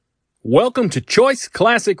Welcome to Choice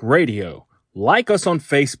Classic Radio. Like us on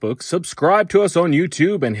Facebook, subscribe to us on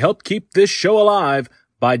YouTube, and help keep this show alive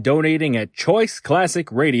by donating at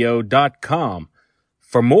choiceclassicradio.com.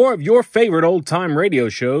 For more of your favorite old-time radio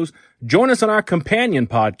shows, join us on our companion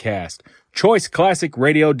podcast, Choice Classic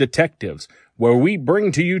Radio Detectives, where we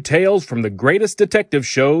bring to you tales from the greatest detective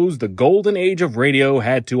shows the golden age of radio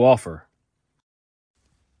had to offer.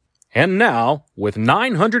 And now, with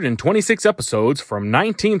 926 episodes from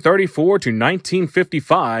 1934 to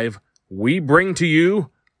 1955, we bring to you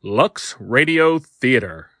Lux Radio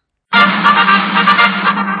Theater. From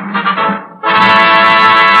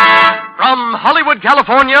Hollywood,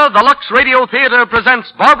 California, the Lux Radio Theater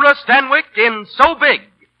presents Barbara Stanwyck in So Big,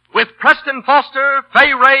 with Preston Foster,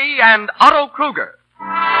 Fay Wray, and Otto Kruger.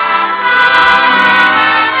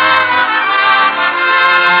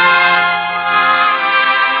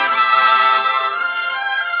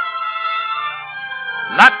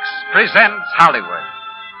 Lux presents Hollywood.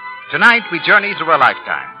 Tonight we journey through a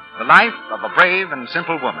lifetime, the life of a brave and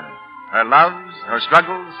simple woman, her loves, her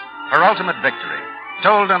struggles, her ultimate victory,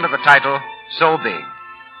 told under the title, So Big.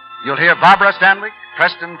 You'll hear Barbara Stanwyck,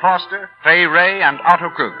 Preston Foster, Fay Wray, and Otto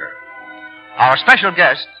Kruger. Our special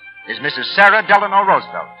guest is Mrs. Sarah Delano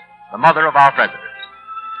Roosevelt, the mother of our president.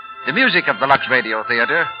 The music of the Lux Radio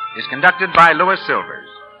Theater is conducted by Louis Silvers.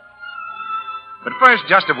 But first,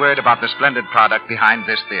 just a word about the splendid product behind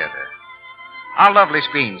this theater. Our lovely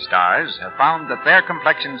screen stars have found that their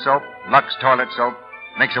complexion soap, Lux Toilet Soap,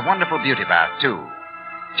 makes a wonderful beauty bath, too.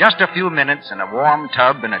 Just a few minutes in a warm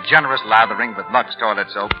tub and a generous lathering with Lux Toilet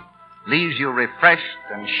Soap leaves you refreshed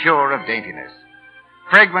and sure of daintiness.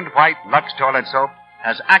 Fragrant white Lux Toilet Soap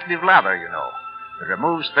has active lather, you know, that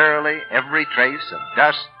removes thoroughly every trace of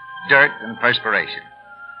dust, dirt, and perspiration.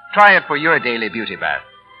 Try it for your daily beauty bath.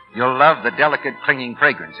 You'll love the delicate, clinging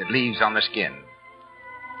fragrance it leaves on the skin.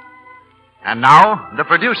 And now, the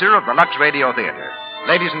producer of the Lux Radio Theater.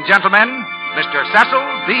 Ladies and gentlemen, Mr.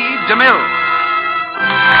 Cecil B. DeMille.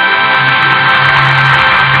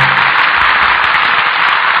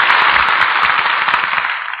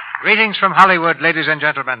 Greetings from Hollywood, ladies and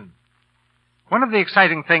gentlemen. One of the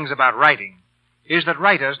exciting things about writing is that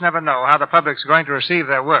writers never know how the public's going to receive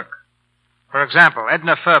their work. For example,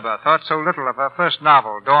 Edna Ferber thought so little of her first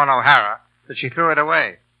novel, Dawn O'Hara, that she threw it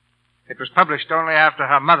away. It was published only after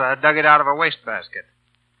her mother dug it out of a wastebasket.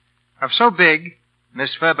 Of So Big,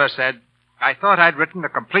 Miss Ferber said, "I thought I'd written a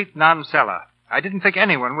complete non-seller. I didn't think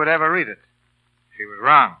anyone would ever read it." She was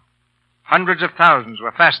wrong. Hundreds of thousands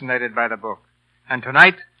were fascinated by the book. And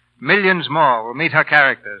tonight, millions more will meet her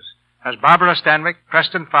characters as Barbara Stanwyck,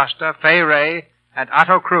 Preston Foster, Fay Wray, and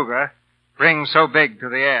Otto Kruger bring So Big to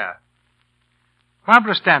the air.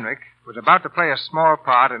 Barbara Stanwyck was about to play a small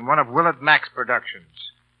part in one of Willard Mack's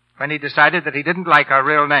productions when he decided that he didn't like her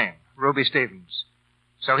real name, Ruby Stevens.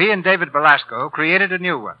 So he and David Belasco created a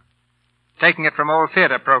new one, taking it from old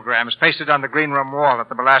theater programs pasted on the green room wall at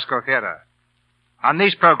the Belasco Theater. On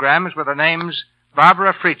these programs were the names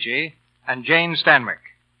Barbara Frietchie and Jane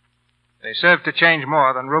Stanwyck. They served to change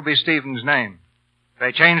more than Ruby Stevens' name.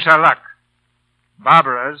 They changed her luck.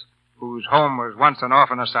 Barbara's, whose home was once an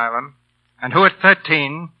orphan asylum, and who at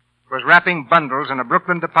 13 was wrapping bundles in a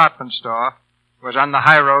Brooklyn department store, was on the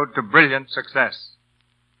high road to brilliant success.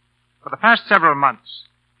 For the past several months,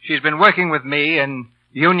 she's been working with me in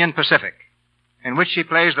Union Pacific, in which she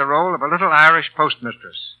plays the role of a little Irish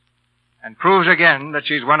postmistress, and proves again that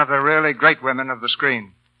she's one of the really great women of the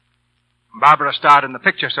screen. Barbara starred in the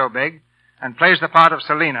picture So Big, and plays the part of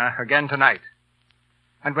Selina again tonight.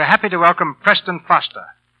 And we're happy to welcome Preston Foster,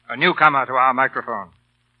 a newcomer to our microphone.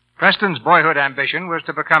 Preston's boyhood ambition was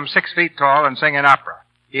to become 6 feet tall and sing in opera.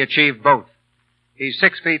 He achieved both. He's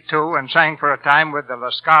 6'2" and sang for a time with the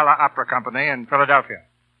La Scala Opera Company in Philadelphia.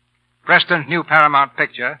 Preston's new Paramount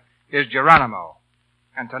picture is Geronimo.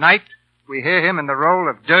 And tonight, we hear him in the role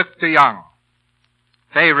of Dirk de Jong.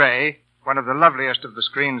 Fay Wray, one of the loveliest of the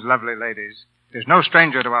screen's lovely ladies, is no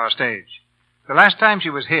stranger to our stage. The last time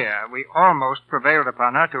she was here, we almost prevailed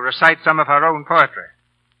upon her to recite some of her own poetry.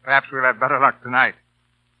 Perhaps we'll have better luck tonight.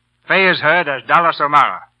 Fay is heard as Dallas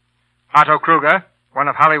O'Mara. Otto Kruger, one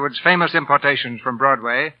of Hollywood's famous importations from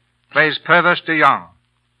Broadway, plays Purvis de Jong.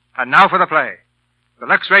 And now for the play. The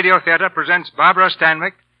Lux Radio Theater presents Barbara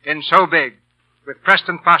Stanwyck in So Big, with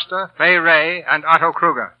Preston Foster, Fay Wray, and Otto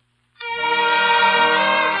Kruger.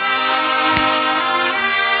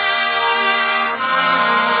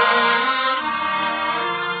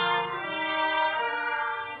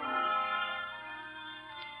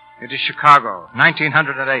 It is Chicago,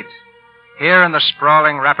 1908. Here in the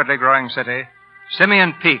sprawling, rapidly growing city,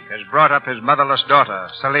 Simeon Peake has brought up his motherless daughter,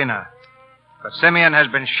 Selina. but Simeon has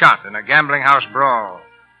been shot in a gambling house brawl.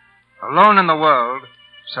 Alone in the world,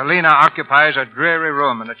 Selena occupies a dreary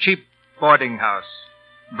room in a cheap boarding house,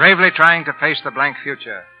 bravely trying to face the blank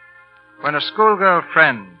future, when a schoolgirl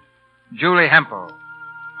friend, Julie Hempel,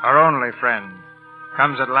 her only friend,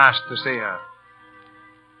 comes at last to see her.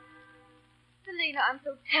 Selena, I'm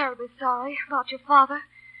so terribly sorry about your father.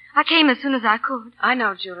 I came as soon as I could. I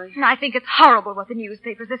know, Julie. And I think it's horrible what the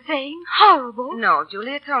newspapers are saying. Horrible. No,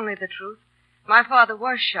 Julie, it's only the truth. My father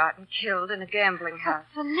was shot and killed in a gambling house.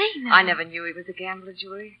 But Selena. I never knew he was a gambler,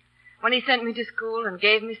 Julie. When he sent me to school and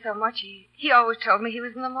gave me so much, he always told me he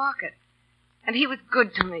was in the market. And he was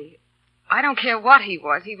good to me. I don't care what he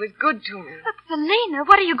was good to me. But Selena,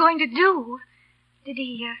 what are you going to do? Did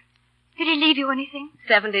he leave you anything?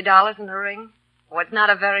 $70 in a ring. Oh, it's not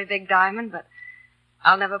a very big diamond, but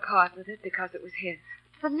I'll never part with it because it was his.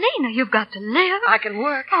 Selena, you've got to live. I can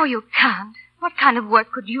work. Oh, you can't. What kind of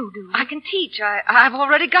work could you do? I can teach. I've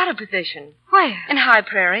already got a position. Where? In High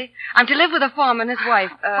Prairie. I'm to live with a farmer and his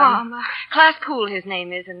wife. Farmer? Class Poole, his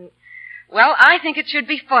name is, and, well, I think it should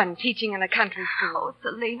be fun teaching in a country school. Oh,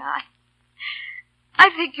 Selena, I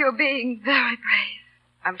think you're being very brave.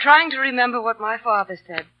 I'm trying to remember what my father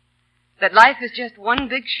said, that life is just one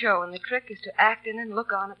big show, and the trick is to act in and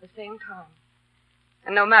look on at the same time.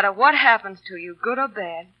 And no matter what happens to you, good or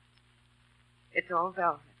bad, it's all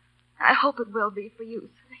velvet. I hope it will be for you,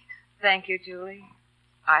 Selena. Thank you, Julie.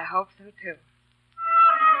 I hope so, too.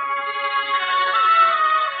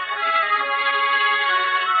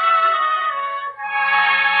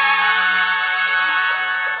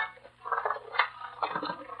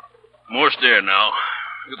 Most there now.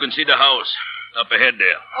 You can see the house up ahead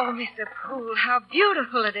there. Oh, Mr. Poole, how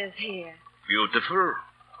beautiful it is here. Beautiful?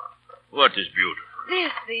 What is beautiful?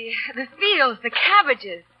 This, the fields, the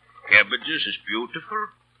cabbages. Cabbages is beautiful?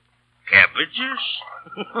 Cabbages?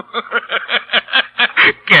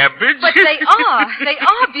 Cabbages? But they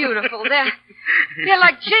are beautiful. They're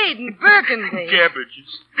like jade and burgundy.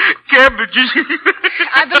 Cabbages.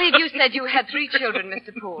 I believe you said you had 3 children,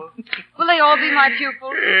 Mr. Poole. Will they all be my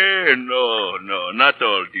pupils? No, not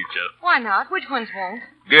all, teacher. Why not? Which ones won't?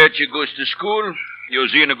 Gertrude goes to school.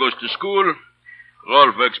 Josina goes to school.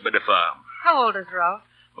 Rolf works by the farm. How old is Rolf?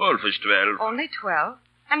 Rolf is 12. Only 12?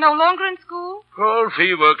 And no longer in school? Rolf,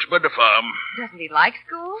 he works by the farm. Doesn't he like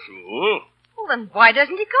school? So? Well, then why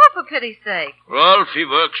doesn't he go, for pity's sake? Rolf, he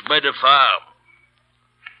works by the farm.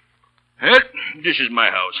 Well, this is my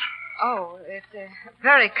house. Oh, it's a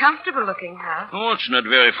very comfortable-looking house. Oh, it's not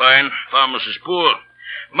very fine. Farmers is poor.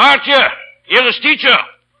 Marcia, here is teacher.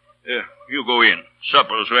 You go in.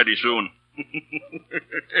 Supper's ready soon.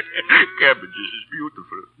 Cabbages is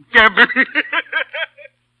beautiful. Cabbages.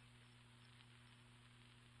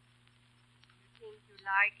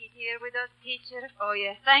 Like it here with us, teacher? Oh,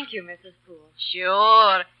 yes. Thank you, Mrs. Poole.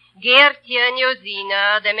 Sure. Gertie and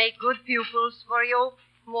Josina, they make good pupils for you.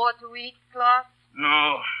 More to eat, class?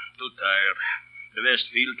 No, too tired. The West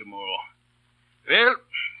Field tomorrow. Well,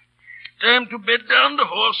 time to bed down the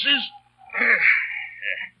horses.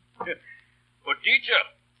 But, teacher,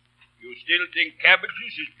 you still think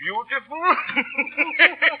cabbages is beautiful?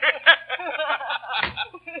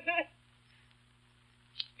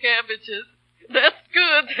 Cabbages. That's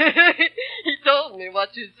good. He told me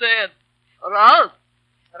what you said. Ralph,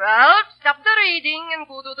 stop the reading and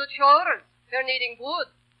go to the chores. They're needing wood.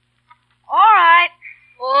 All right.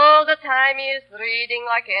 All the time he is reading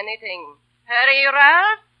like anything. Hurry,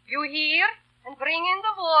 Ralph, you hear? And bring in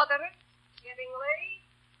the water. Getting late.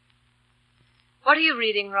 What are you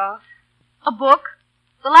reading, Rolf? A book.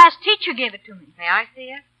 The last teacher gave it to me. May I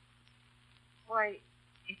see it? Why,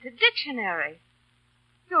 it's a dictionary.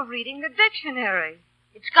 You're reading the dictionary.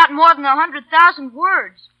 It's got more than 100,000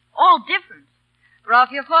 words, all different. Rolf,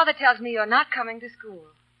 your father tells me you're not coming to school.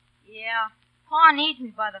 Yeah, Pa needs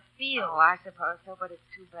me by the field. Oh, I suppose so, but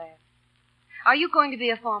it's too bad. Are you going to be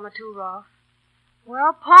a farmer too, Rolf?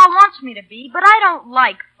 Well, Pa wants me to be, but I don't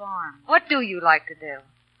like farms. What do you like to do?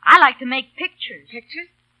 I like to make pictures. Pictures?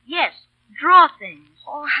 Yes, draw things.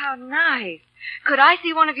 Oh, how nice. Could I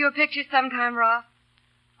see one of your pictures sometime, Rolf?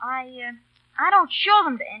 I don't show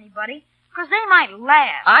them to anybody, because they might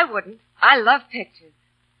laugh. I wouldn't. I love pictures.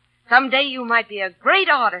 Someday you might be a great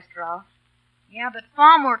artist, Rolf. Yeah, but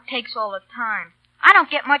farm work takes all the time. I don't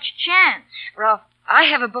get much chance. Rolf, I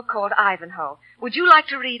have a book called Ivanhoe. Would you like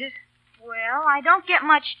to read it? Well, I don't get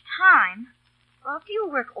much time. Rolf, you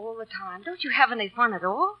work all the time. Don't you have any fun at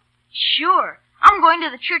all? Sure. I'm going to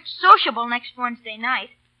the church sociable next Wednesday night.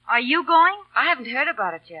 Are you going? I haven't heard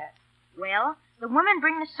about it yet. Well, the women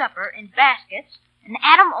bring the supper in baskets, and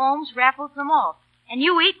Adam Ohms raffles them off. And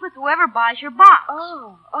you eat with whoever buys your box.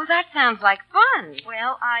 Oh, that sounds like fun.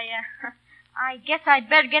 Well, I guess I'd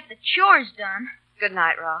better get the chores done. Good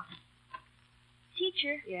night, Ralph.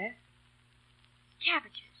 Teacher. Yes?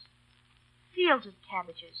 Cabbages. Fields of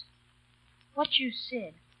cabbages. What you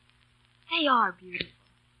said. They are beautiful.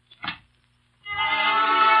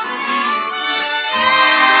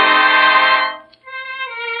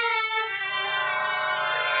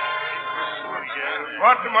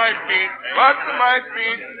 What am I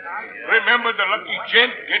feed? Remember, the lucky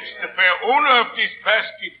gent gets the fair owner of this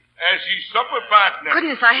basket as his supper partner.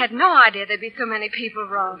 Goodness, I had no idea there'd be so many people,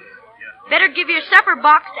 Ralph. Better give your supper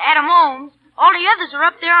box to Adam Holmes. All the others are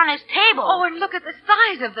up there on his table. Oh, and look at the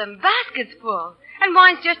size of them. Baskets full. And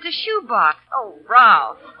mine's just a shoebox. Oh,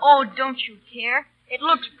 Ralph. Oh, don't you care? It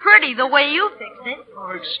looks pretty the way you fixed it.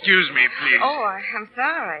 Oh, excuse me, please. Oh, I'm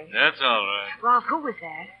sorry. That's all right. Ralph, who was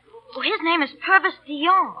that? Oh, his name is Purvis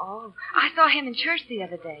Dion. Oh, I saw him in church the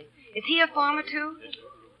other day. Is he a farmer, too?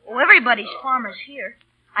 Oh, everybody's farmers here.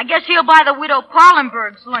 I guess he'll buy the widow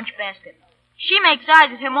Parlenberg's lunch basket. She makes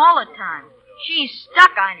eyes at him all the time. She's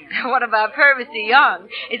stuck on him. What about Purvis DeYoung?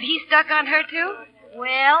 Is he stuck on her, too?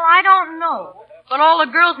 Well, I don't know. But all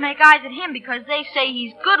the girls make eyes at him because they say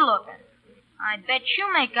he's good-looking. I bet you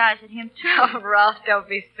make eyes at him, too. Oh, Ralph, don't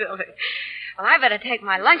be silly. Well, I better take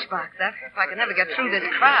my lunchbox up if I can ever get through this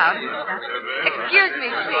crowd. Excuse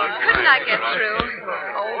me, please. Couldn't I get through?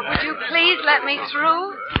 Oh, would you please let me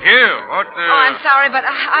through? Here, what Oh, I'm sorry, but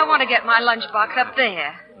I want to get my lunchbox up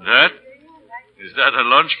there. That? Is that a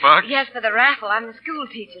lunchbox? Yes, for the raffle. I'm the school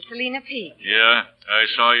teacher, Selena Peake. Yeah, I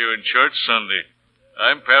saw you in church Sunday.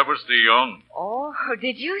 I'm Purvis DeYoung. Oh,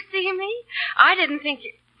 did you see me? I didn't think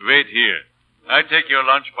you... Wait here. I take your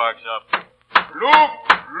lunchbox up.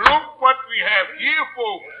 Look what we have here,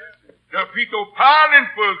 folks. The Vito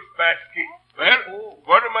Parlenberg's basket. Well,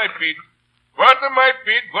 what am I bid?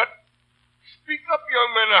 What? Speak up,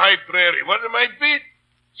 young man of High Prairie. What am I bid?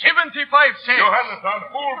 75 cents. Johannes, on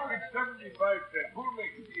full bid 75 cents. Who'll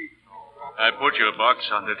make it? I put your box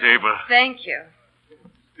on the table. Thank you.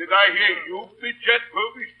 Did I hear you bid Jet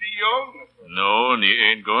Purvis DeYoung? No, and he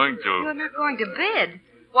ain't going to. You're not going to bid.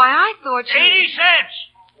 Why, I thought you... 80 cents.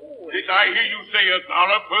 Did I hear you say $1,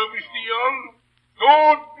 Purvis DeYoung?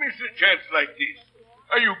 Don't miss a chance like this.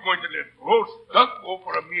 Are you going to let roast duck go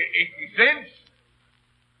for a mere 80 cents?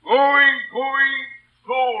 Going,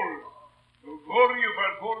 sold. The glory of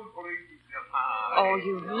our gold for 80 cents. Oh,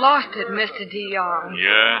 you've lost it, Mr. DeYoung.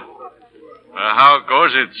 Yeah? How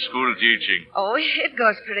goes it, school teaching? Oh, it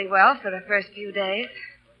goes pretty well for the first few days.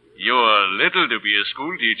 You're little to be a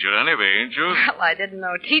school teacher anyway, ain't you? Well, I didn't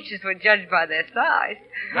know teachers were judged by their size.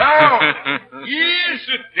 Now, here's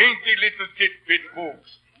a dainty little tidbit,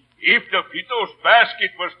 folks. If the Vito's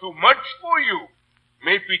basket was too much for you,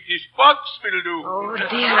 maybe this box will do. Oh,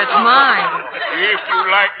 dear, it's mine. If you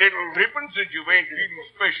like little ribbons and you ain't feeling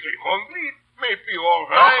especially hungry, it may be all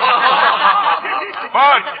right.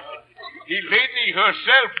 But the lady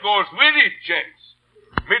herself goes with it, gents.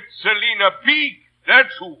 Miss Selena Peake,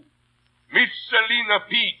 that's who. Miss Selena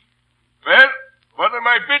Peake. Well, what am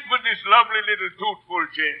I bid with this lovely little toothful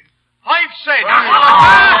gent? 5 cents. $1.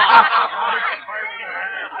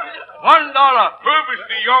 Purvis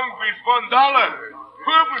DeYoung bids $1.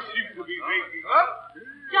 Purvis seems to be waking up.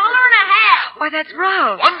 $1.50. Why, that's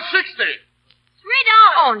Ralph. 160. $3.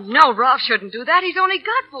 Oh, no, Ralph shouldn't do that. He's only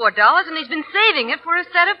got $4, and he's been saving it for a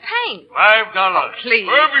set of paint. $5. Please.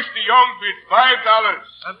 Purvis DeYoung bids $5.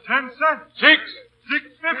 And 10 cents. $6.50.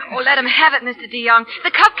 Oh, let him have it, Mr. DeYoung.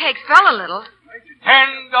 The cupcakes fell a little.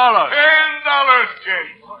 $10. $10,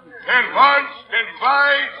 gents. 10 ones, 10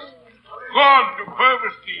 fives. Gone to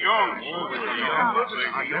Purvis DeYoung.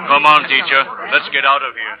 Come on, teacher. Let's get out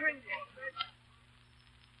of here.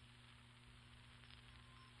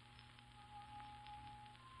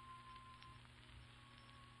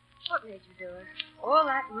 What made you do it? All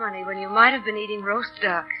that money when you might have been eating roast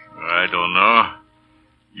duck. I don't know.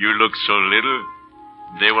 You look so little.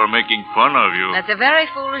 They were making fun of you. That's a very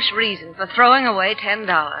foolish reason for throwing away $10.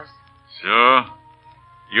 So,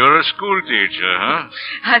 you're a school teacher, huh?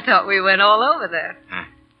 I thought we went all over that.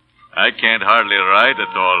 I can't hardly write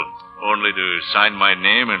at all. Only to sign my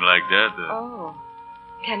name in like that. Oh.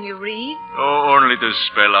 Can you read? Oh, only to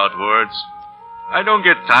spell out words. I don't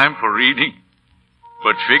get time for reading.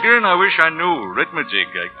 But figuring, I wish I knew. Arithmetic,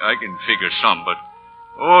 I can figure some, but...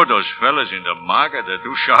 Oh, those fellas in the market are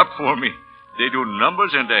too sharp for me. They do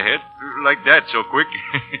numbers in their head like that so quick.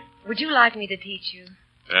 Would you like me to teach you?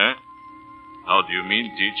 Huh? How do you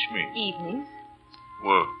mean, teach me? Evenings.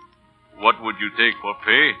 Well, what would you take for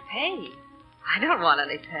pay? Pay? I don't want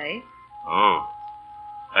any pay. Oh,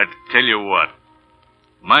 I tell you what.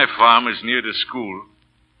 My farm is near the school.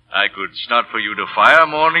 I could start for you the fire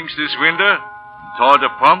mornings this winter, thaw the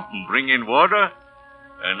pump and bring in water,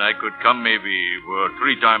 and I could come maybe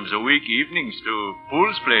 3 times a week evenings to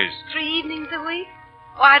Pool's place. 3 evenings a week?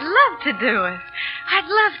 Oh, I'd love to do it. I'd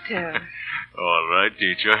love to. All right,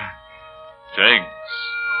 teacher. Thanks.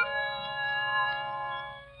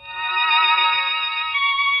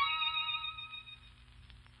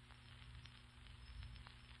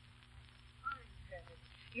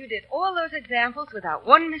 You did all those examples without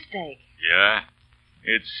one mistake. Yeah?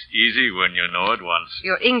 It's easy when you know it once.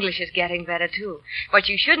 Your English is getting better, too. But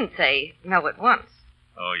you shouldn't say know it once.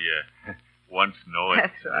 Oh, yeah. Once know it.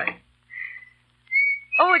 That's right.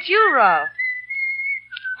 Oh, it's you, Rolf.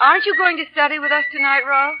 Aren't you going to study with us tonight,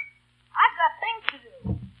 Rolf? I've got things to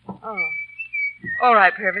do. Oh. All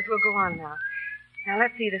right, Purvis, we'll go on now. Now,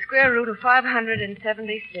 let's see. The square root of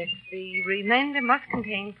 576. The remainder must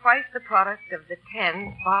contain twice the product of the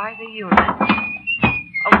 10 by the unit.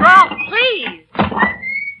 Oh, Rolf, please! Oh.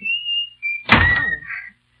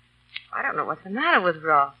 I don't know what's the matter with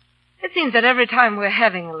Rolf. It seems that every time we're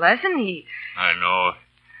having a lesson, he... I know.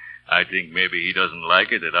 I think maybe he doesn't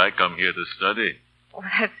like it that I come here to study. Oh,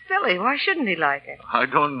 that's silly. Why shouldn't he like it? I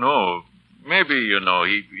don't know. Maybe,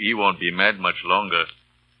 he won't be mad much longer.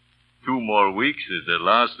 2 more weeks is the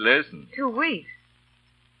last lesson. 2 weeks?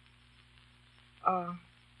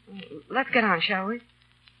 Let's get on, shall we?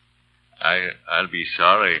 I'll be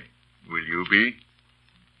sorry. Will you be?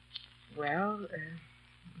 Well,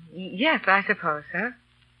 yes, I suppose so.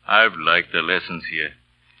 I've liked the lessons here.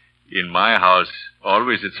 In my house,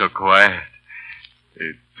 always it's so quiet.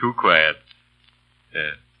 Too quiet.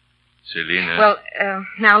 Selina. Well,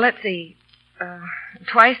 now let's see.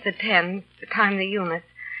 Twice the 10, time the units.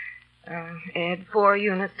 Add 4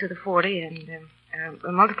 units to the 40 and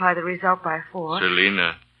multiply the result by 4.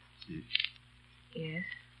 Selina. Yes?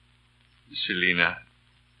 Selina,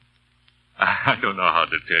 I don't know how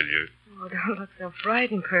to tell you. Oh, don't look so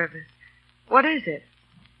frightened, Purvis. What is it?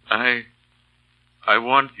 I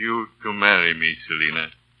want you to marry me,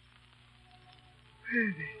 Selina.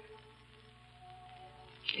 Purvis.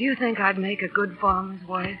 Do you think I'd make a good farmer's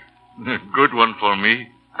wife? A good one for me?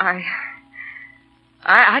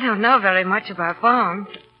 I don't know very much about farms.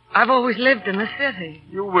 I've always lived in the city.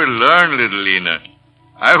 You will learn, little Lena.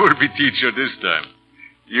 I will be teacher this time.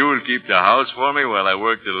 You will keep the house for me while I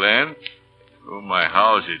work the land. Oh, my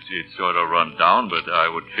house, it's sort of run down, but I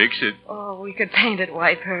would fix it. Oh, we could paint it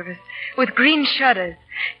white, Purvis, with green shutters.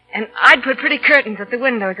 And I'd put pretty curtains at the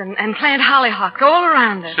windows and plant hollyhocks all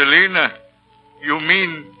around it. Selina, you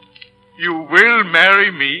mean you will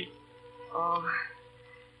marry me? Oh,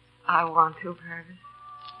 I want to, Purvis.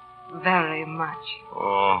 Very much.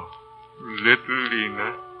 Oh, little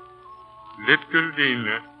Lena. Little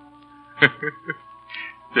Lena.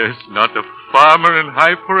 There's not a farmer in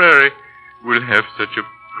High Prairie will have such a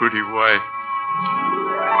pretty wife.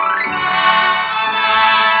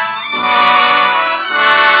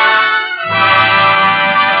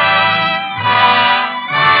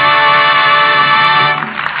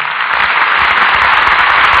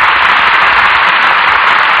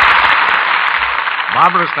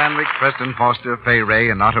 Barbara Stanwyck, Preston Foster, Fay Ray,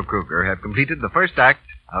 and Otto Kruger have completed the first act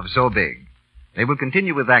of So Big. They will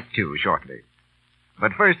continue with Act 2 shortly.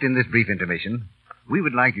 But first, in this brief intermission, we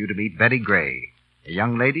would like you to meet Betty Gray, a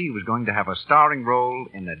young lady who is going to have a starring role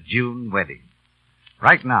in a June wedding.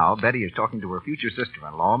 Right now, Betty is talking to her future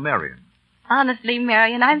sister-in-law, Marion. Honestly,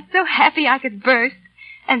 Marion, I'm so happy I could burst.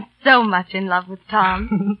 And so much in love with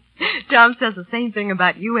Tom. Tom says the same thing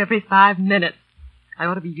about you every 5 minutes. I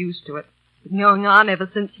ought to be used to it. It's been going on ever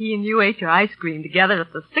since he and you ate your ice cream together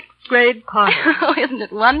at the 6th grade party. Oh, isn't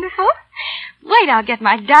it wonderful? Wait, I'll get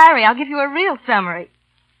my diary. I'll give you a real summary.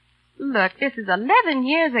 Look, this is 11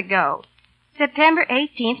 years ago. September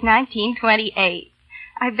 18th, 1928.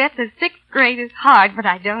 I bet the 6th grade is hard, but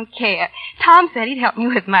I don't care. Tom said he'd help me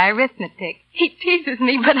with my arithmetic. He teases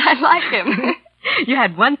me, but I like him. You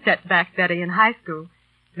had one setback, Betty, in high school.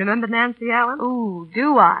 Remember Nancy Allen? Ooh,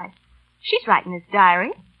 do I? She's writing this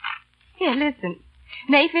diary. Here, listen.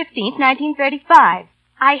 May 15th, 1935.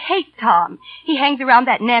 I hate Tom. He hangs around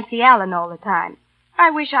that Nancy Allen all the time.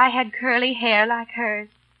 I wish I had curly hair like hers.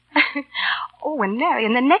 Oh, and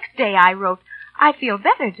Marion, the next day I wrote, I feel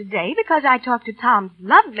better today because I talked to Tom's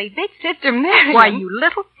lovely big sister, Marion. Why, you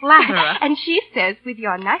little flatterer. And she says, with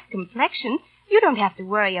your nice complexion, you don't have to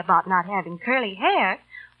worry about not having curly hair.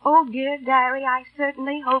 Oh, dear diary, I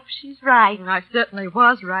certainly hope she's right. I certainly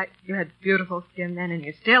was right. You had beautiful skin then, and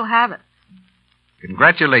you still have it.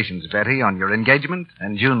 Congratulations, Betty, on your engagement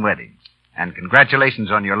and June wedding. And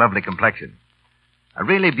congratulations on your lovely complexion. A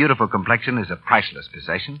really beautiful complexion is a priceless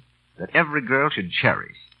possession that every girl should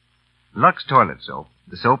cherish. Lux Toilet Soap,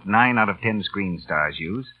 the soap 9 out of 10 screen stars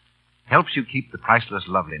use, helps you keep the priceless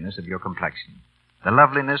loveliness of your complexion, the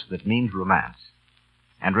loveliness that means romance.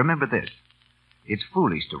 And remember this, it's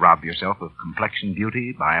foolish to rob yourself of complexion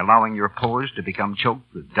beauty by allowing your pores to become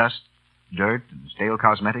choked with dust, dirt, and stale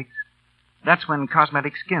cosmetics. That's when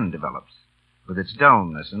cosmetic skin develops, with its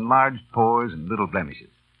dullness, enlarged pores, and little blemishes.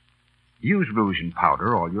 Use rouge and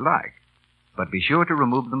powder all you like, but be sure to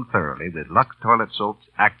remove them thoroughly with Lux Toilet Soap's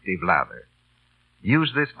Active Lather.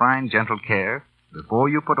 Use this fine, gentle care before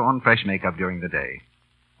you put on fresh makeup during the day,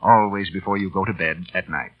 always before you go to bed at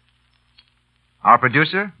night. Our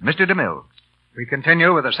producer, Mr. DeMille. We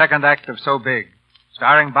continue with the second act of So Big,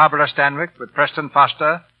 starring Barbara Stanwyck with Preston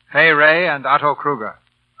Foster, Fay Ray, and Otto Kruger.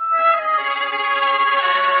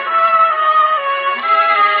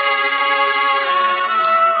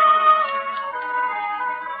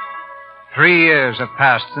 Three years have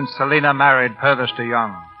passed since Selina married Purvis de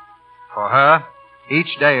Young. For her,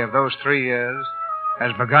 each day of those 3 years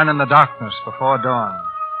has begun in the darkness before dawn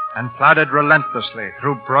and plodded relentlessly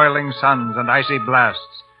through broiling suns and icy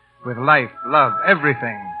blasts with life, love,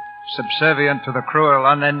 everything subservient to the cruel,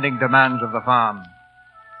 unending demands of the farm.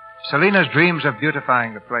 Selina's dreams of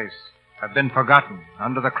beautifying the place have been forgotten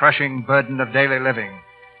under the crushing burden of daily living.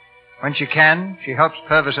 When she can, she helps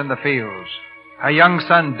Purvis in the fields, her young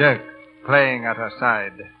son Dirk playing at her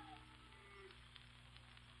side.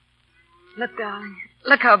 Look, darling.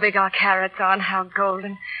 Look how big our carrots are and how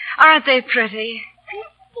golden. Aren't they pretty?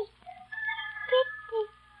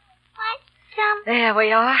 There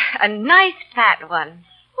we are. A nice fat one.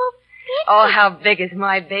 Oh, how big is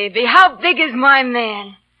my baby? How big is my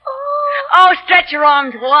man? Oh, stretch your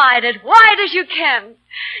arms wide as you can.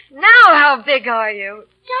 Now how big are you?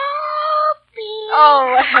 So big.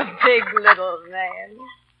 Oh, what a big little man.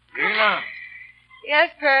 Lena. Yes,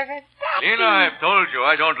 Purvis? Lena, I've told you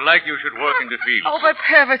I don't like you should work in the fields. Oh, but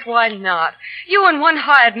Purvis, why not? You and one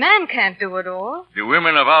hired man can't do it all. The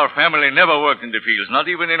women of our family never worked in the fields, not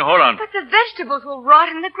even in Holland. But the vegetables will rot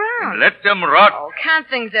in the ground. Let them rot. Oh, can't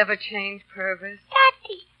things ever change, Purvis?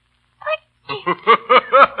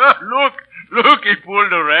 Look, he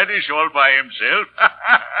pulled a radish all by himself.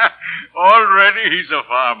 Already he's a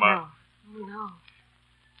farmer. No.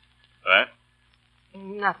 What?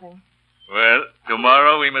 Nothing. Well,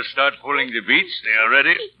 tomorrow we must start pulling the beets. They are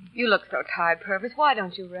ready. You look so tired, Purvis. Why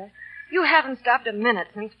don't you rest? You haven't stopped a minute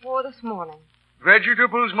since 4 this morning.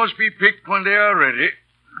 Vegetables must be picked when they are ready.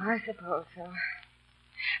 I suppose so.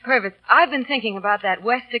 Purvis, I've been thinking about that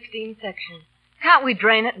West 16 section. Can't we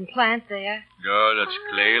drain it and plant there? Oh, that's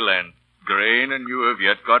clay land. Grain, and you have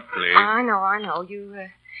yet got clay. I know.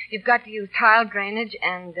 You've got to use tile drainage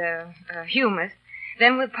and humus.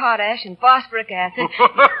 Then with potash and phosphoric acid.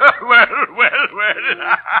 Well.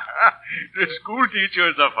 The school teacher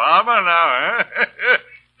is a farmer now, eh?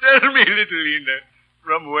 Tell me, little Lena,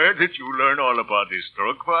 from where did you learn all about this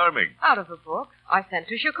truck farming? Out of a book I sent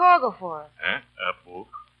to Chicago for it. Eh? A book?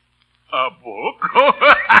 A book?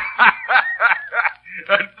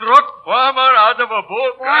 A truck farmer out of a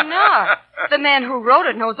book? Why not? The man who wrote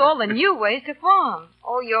it knows all the new ways to farm.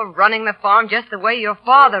 Oh, you're running the farm just the way your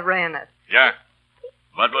father ran it. Yeah.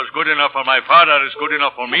 What was good enough for my father is good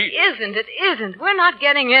enough for me. It isn't. We're not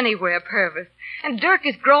getting anywhere, Purvis. And Dirk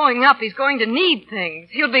is growing up. He's going to need things.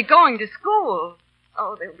 He'll be going to school.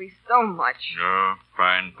 Oh, there'll be so much. Oh,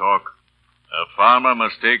 fine talk. A farmer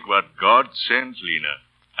must take what God sends, Lena.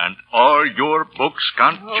 And all your books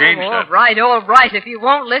can't change that. All right. If you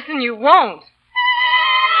won't listen, you won't.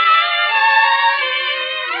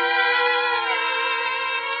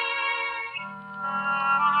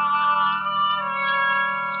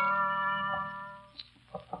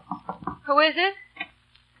 Who is it?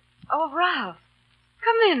 Oh, Ralph.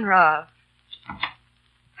 Come in, Ralph.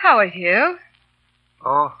 How are you?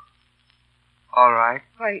 Oh, all right.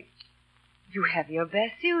 Why, you have your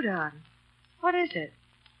best suit on. What is it?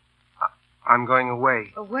 I'm going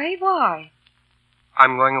away. Away? Why?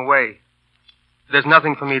 I'm going away. There's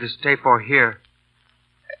nothing for me to stay for here.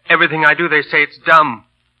 Everything I do, they say it's dumb.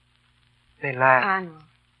 They laugh. I know.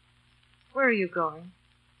 Where are you going?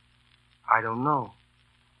 I don't know.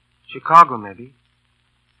 Chicago, maybe.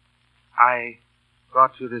 I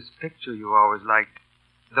brought you this picture you always liked.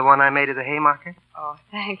 The one I made at the Haymarket. Oh,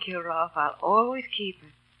 thank you, Ralph. I'll always keep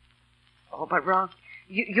it. Oh, but Ralph,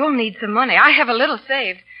 you'll need some money. I have a little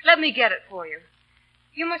saved. Let me get it for you.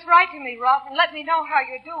 You must write to me, Ralph, and let me know how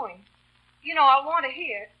you're doing. You know, I want to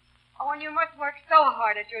hear. Oh, and you must work so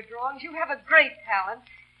hard at your drawings. You have a great talent.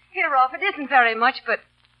 Here, Ralph, it isn't very much, but...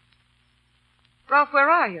 Ralph, where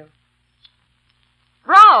are you?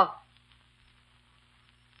 Ralph!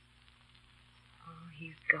 Oh,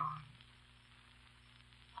 he's gone.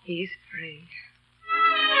 He's free.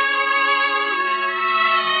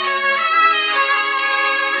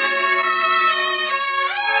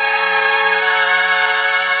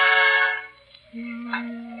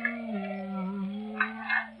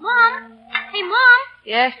 Mom? Hey, Mom?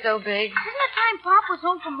 Yes, so big. Isn't it time Pop was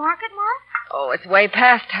home from market, Mom? Oh, it's way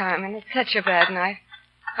past time, and it's such a bad night.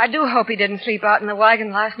 I do hope he didn't sleep out in the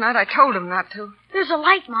wagon last night. I told him not to. There's a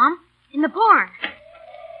light, Mom, in the barn.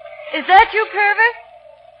 Is that you, Purvis?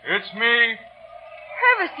 It's me.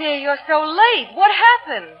 Purvis, dear, you're so late. What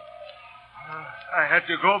happened? I had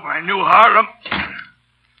to go by New Harlem.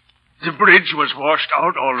 The bridge was washed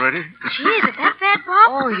out already. Gee, is it that bad, Pop?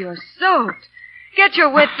 Oh, you're soaked. Get your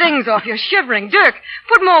wet things off. You're shivering. Dirk,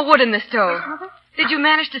 put more wood in the stove. Did you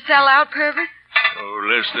manage to sell out, Purvis?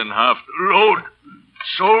 Oh, less than half the load.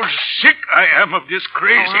 So sick I am of this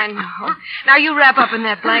crazy. Oh, I know. Now you wrap up in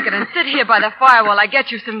that blanket and sit here by the fire while I get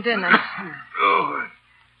you some dinner. Oh,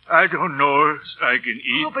 I don't know if I can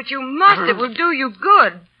eat. Oh, but you must. It will do you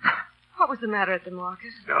good. What was the matter at the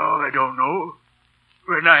market? No, I don't know.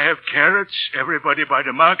 When I have carrots, everybody by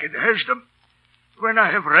the market has them. When I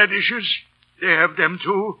have radishes, they have them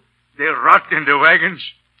too. They rot in the wagons.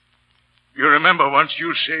 You remember once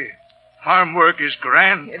you say, farm work is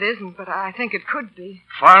grand. It isn't, but I think it could be.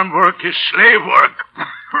 Farm work is slave work.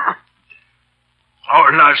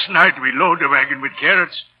 Our last night we load the wagon with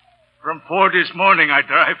carrots. From 4 this morning I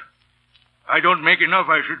drive. I don't make enough.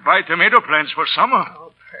 I should buy tomato plants for summer.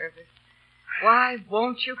 Oh, Purvis. Why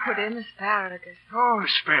won't you put in asparagus? Oh,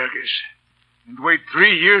 asparagus. And wait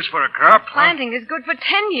 3 years for a crop? Planting is good for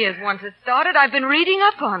 10 years once it's started. I've been reading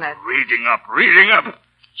up on it. Reading up.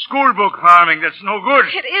 Schoolbook farming, that's no good.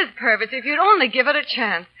 It is, Purvis, if you'd only give it a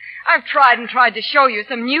chance. I've tried and tried to show you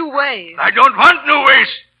some new ways. I don't want new ways.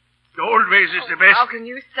 The old ways is the best. How can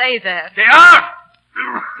you say that? They are.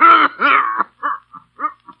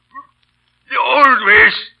 The old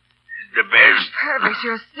ways is the best. Purvis,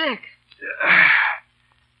 you're sick.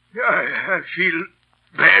 I feel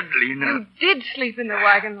badly now. You did sleep in the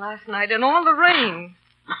wagon last night in all the rain.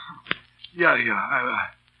 Yeah.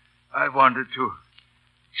 I wanted to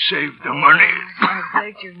save the money. I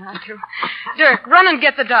begged you not to. Dirk, run and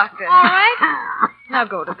get the doctor. All right. Now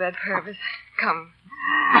go to bed, Purvis. Come.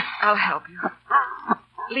 I'll help you.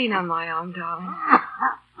 Lean on my arm, darling.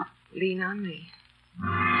 Lean on me.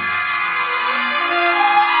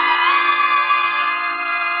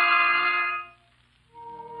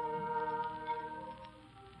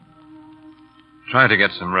 Try to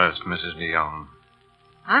get some rest, Mrs. DeYoung.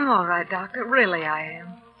 I'm all right, Doctor. Really, I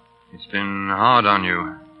am. It's been hard on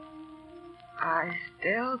you. I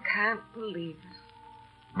still can't believe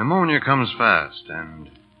it. Pneumonia comes fast, and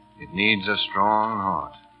it needs a strong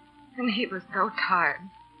heart. And he was so tired.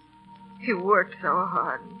 He worked so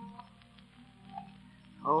hard.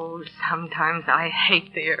 Oh, sometimes I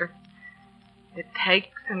hate the earth. It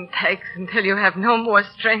takes and takes until you have no more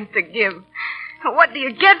strength to give. What do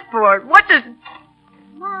you get for it? What does...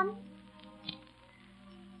 Mom?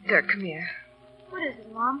 Dirk, come here. What is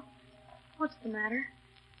it, Mom? What's the matter?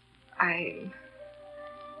 I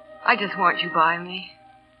just want you by me.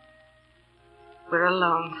 We're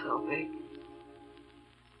alone, so big.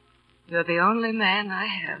 You're the only man I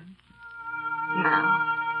have now.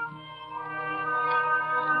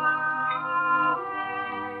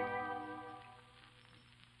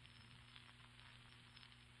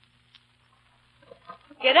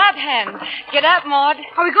 Get up, Hen. Get up, Maud.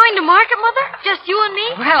 Are we going to market, Mother? Just you and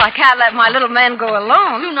me? Well, I can't let my little man go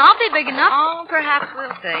alone. Soon I'll be big enough. Oh, perhaps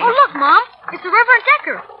we'll see. Oh, look, Mom. It's the Reverend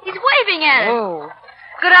Decker. He's waving at us. Oh.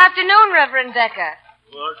 Good afternoon, Reverend Decker.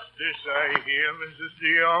 What's this I hear, Mrs.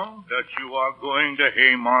 DeYoung? That you are going to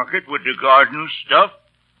Haymarket with the garden stuff?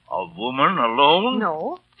 A woman alone?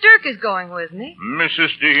 No. Dirk is going with me.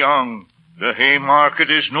 Mrs. DeYoung, the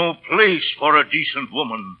Haymarket is no place for a decent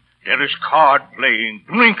woman. There is card playing,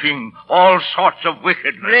 drinking, all sorts of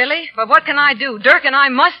wickedness. Really? But what can I do? Dirk and I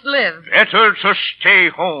must live. Better to stay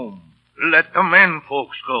home. Let the men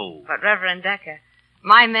folks go. But, Reverend Decker,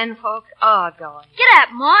 my menfolk are going. Get up,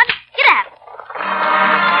 Maud. Get up.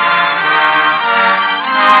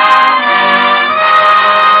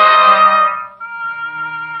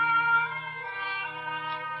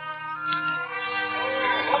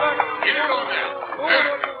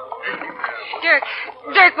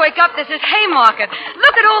 Dirk, wake up. This is Haymarket.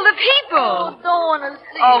 Look at all the people. Oh, don't want to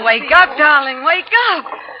see Oh, the wake people. up, darling. Wake up.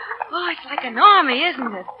 Oh, it's like an army,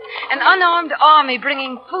 isn't it? An unarmed army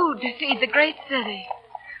bringing food to feed the great city.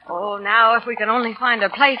 Oh, now if we can only find a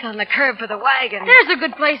place on the curb for the wagon. There's a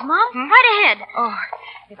good place, Mom. Right ahead. Oh,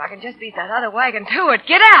 if I can just beat that other wagon to it.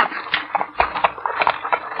 Get up.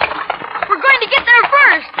 We're going to get there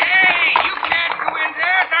first. Hey, you can't go in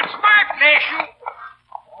there. That's my place, you...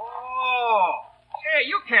 Oh. Hey,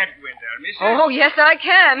 you can't go in there, missus. Oh, yes, I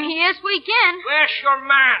can. Yes, we can. Where's your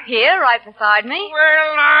man? Here, right beside me.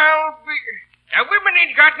 Well, I'll be... Now, women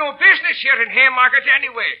ain't got no business here in Haymarket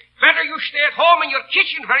anyway. Better you stay at home in your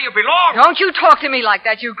kitchen where you belong. Don't you talk to me like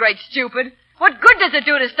that, you great stupid. What good does it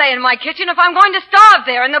do to stay in my kitchen if I'm going to starve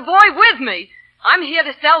there and the boy with me? I'm here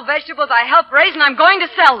to sell vegetables I helped raise, and I'm going to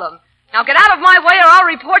sell them. Now get out of my way or I'll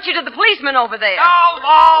report you to the policeman over there.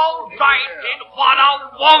 All right, then. What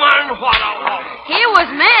a woman, what a woman. He was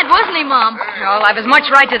mad, wasn't he, Mom? Well, I've as much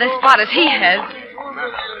right to this spot as he has.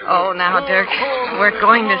 Oh, now, Dirk, we're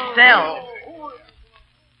going to sell.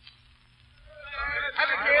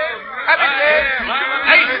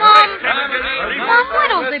 Mom, why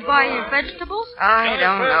don't they buy your vegetables? I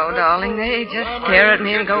don't know, darling. They just stare at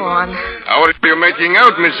me and go on. How are you making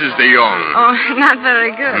out, Mrs. de Jong? Oh, not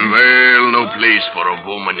very good. Well, no place for a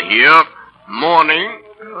woman here. Morning.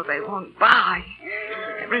 Oh, they won't buy.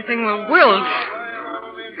 Everything will wilt.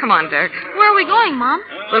 Come on, Dirk. Where are we going, Mom?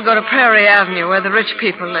 We'll go to Prairie Avenue, where the rich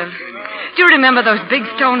people live. Do you remember those big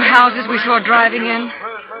stone houses we saw driving in?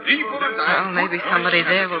 Well, maybe somebody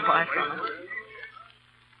there will buy from us.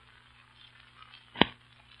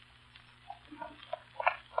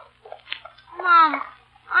 Mom,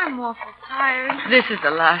 I'm awful tired. This is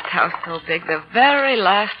the last house so big, the very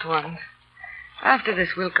last one. After this,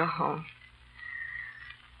 we'll go home.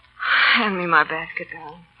 Hand me my basket,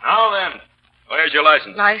 darling. Now then, where's your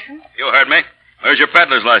license? License? You heard me. Where's your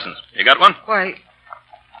peddler's license? You got one? Why,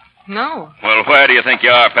 no. Well, where do you think you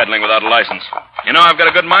are peddling without a license? You know, I've got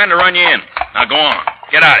a good mind to run you in. Now go on.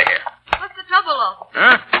 Get out of here. What's the trouble, officer?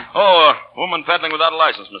 Huh? Oh, a woman peddling without a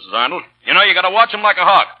license, Mrs. Arnold. You know, you got to watch him like a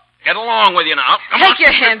hawk. Get along with you now. Come Take on.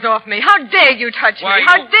 your hands off me. How dare you touch Why, me?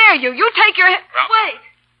 How you- dare you? You take your hands... Wait.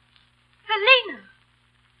 Selena.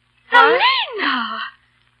 What? Selena!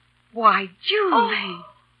 Why, Julie.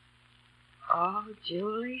 Oh,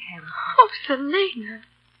 Julie Hemp. Oh, Selena.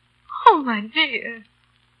 Oh, my dear.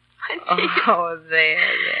 My dear. Oh,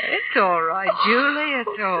 there. It's all right, Julie.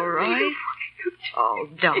 It's all right. Oh,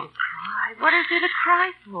 don't cry. What is there to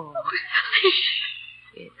cry for? Oh,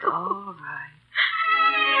 Selena. It's all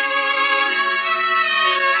right.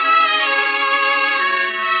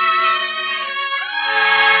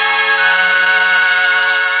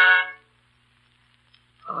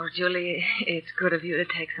 Oh, Julie, it's good of you to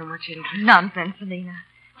take so much interest. Nonsense, Selena.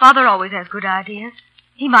 Father always has good ideas.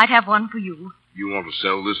 He might have one for you. You want to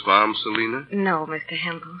sell this farm, Selena? No, Mr.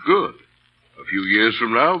 Hempel. Good. A few years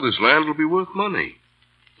from now, this land will be worth money.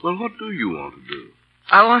 Well, what do you want to do?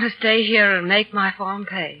 I want to stay here and make my farm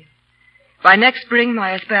pay. By next spring,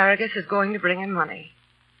 my asparagus is going to bring in money.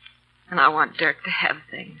 And I want Dirk to have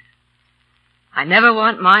things. I never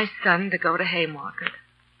want my son to go to Haymarket.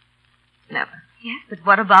 Never. Yes, but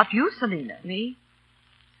what about you, Selena? Me?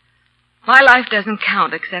 My life doesn't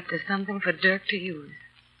count except as something for Dirk to use.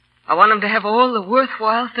 I want him to have all the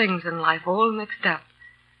worthwhile things in life all mixed up.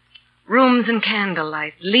 Rooms and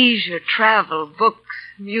candlelight, leisure, travel, books,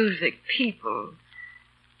 music, people.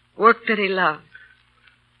 Work that he loves.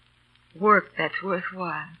 Work that's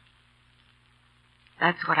worthwhile.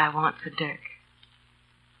 That's what I want for Dirk.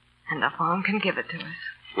 And the farm can give it to us.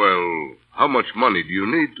 Well, how much money do you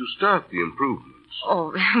need to start the improvements?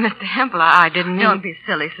 Oh, Mr. Hempel, I didn't mean... Don't be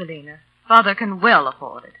silly, Selena. Father can well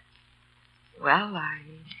afford it. Well,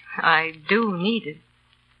 I do need it.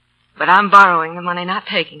 But I'm borrowing the money, not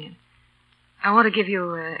taking it. I want to give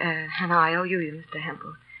you an IOU, Mr.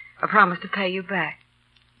 Hempel. A promise to pay you back.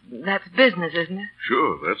 That's business, isn't it?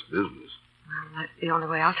 Sure, that's business. Well, that's the only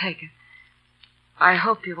way I'll take it. I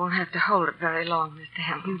hope you won't have to hold it very long, Mr.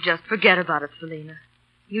 Hempel. You just forget about it, Selena.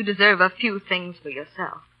 You deserve a few things for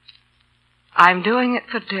yourself. I'm doing it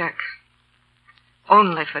for Dirk.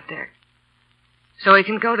 Only for Dirk. So he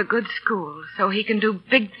can go to good school, so he can do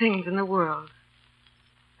big things in the world.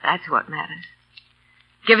 That's what matters.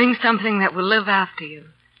 Giving something that will live after you.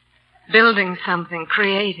 Building something,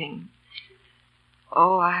 creating.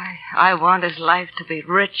 Oh, I want his life to be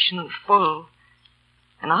rich and full.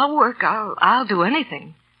 And I'll work, I'll do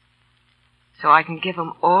anything. So I can give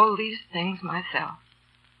him all these things myself.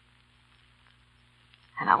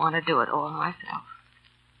 And I want to do it all myself.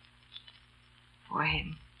 For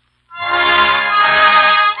him.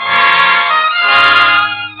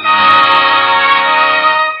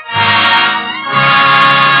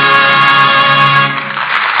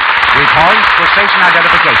 We pause for station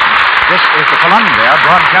identification. This is the Columbia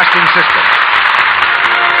Broadcasting System.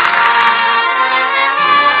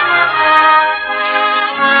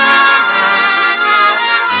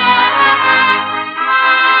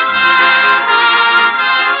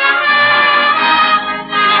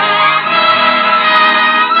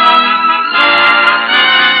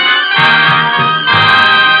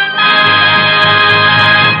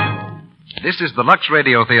 This is the Lux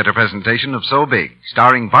Radio Theater presentation of So Big,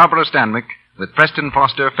 starring Barbara Stanwyck with Preston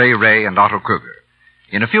Foster, Fay Ray, and Otto Kruger.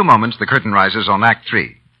 In a few moments, the curtain rises on Act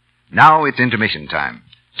 3. Now it's intermission time.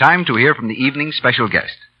 Time to hear from the evening's special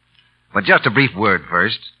guest. But just a brief word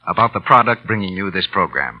first about the product bringing you this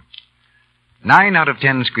program. 9 out of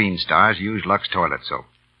 10 screen stars use Lux toilet soap.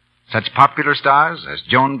 Such popular stars as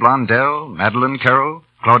Joan Blondell, Madeleine Carroll,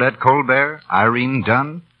 Claudette Colbert, Irene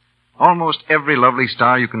Dunn, almost every lovely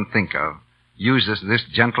star you can think of uses this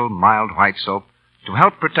gentle, mild white soap to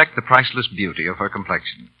help protect the priceless beauty of her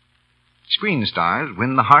complexion. Screen stars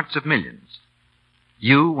win the hearts of millions.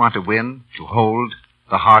 You want to win, to hold,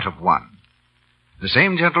 the heart of one. The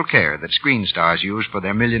same gentle care that screen stars use for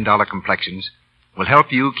their million-dollar complexions will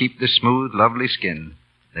help you keep the smooth, lovely skin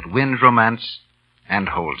that wins romance and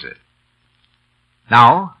holds it.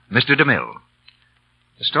 Now, Mr. DeMille.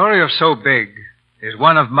 The story of So Big is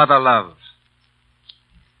one of mother love.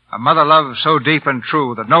 A mother love so deep and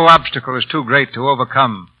true that no obstacle is too great to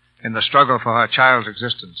overcome in the struggle for her child's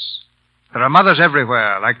existence. There are mothers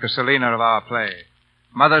everywhere, like the Selina of our play.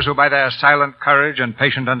 Mothers who, by their silent courage and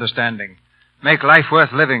patient understanding, make life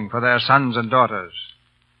worth living for their sons and daughters.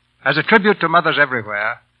 As a tribute to mothers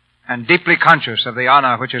everywhere, and deeply conscious of the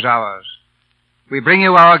honor which is ours, we bring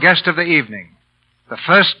you our guest of the evening, the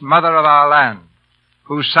first mother of our land,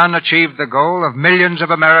 whose son achieved the goal of millions of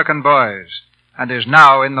American boys and is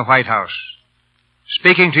now in the White House.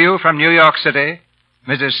 Speaking to you from New York City,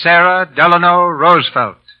 Mrs. Sarah Delano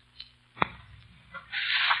Roosevelt.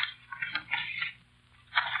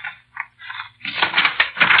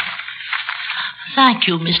 Thank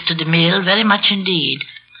you, Mr. DeMille, very much indeed.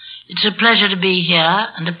 It's a pleasure to be here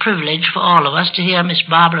and a privilege for all of us to hear Miss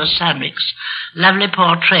Barbara Stanwyck's lovely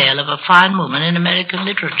portrayal of a fine woman in American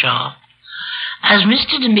literature. As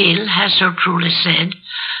Mr. DeMille has so truly said,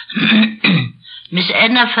 Miss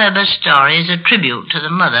Edna Ferber's story is a tribute to the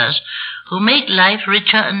mothers who make life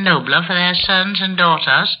richer and nobler for their sons and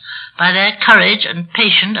daughters by their courage and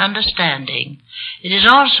patient understanding. It is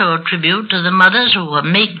also a tribute to the mothers who have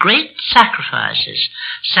made great sacrifices,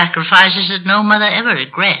 sacrifices that no mother ever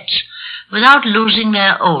regrets, without losing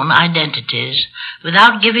their own identities,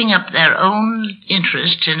 without giving up their own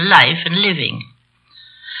interest in life and living.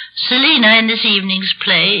 Selina in this evening's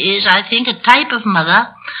play is, I think, a type of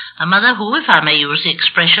mother, a mother who, if I may use the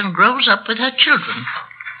expression, grows up with her children.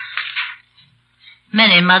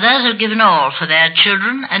 Many mothers have given all for their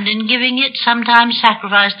children, and in giving it sometimes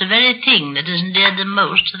sacrificed the very thing that has endeared them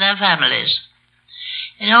most to their families.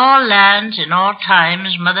 In all lands, in all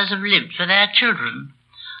times, mothers have lived for their children.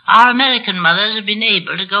 Our American mothers have been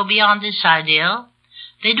able to go beyond this ideal.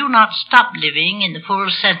 They do not stop living in the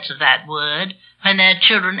full sense of that word when their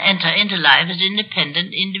children enter into life as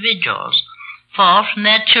independent individuals. For from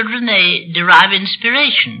their children they derive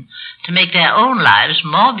inspiration to make their own lives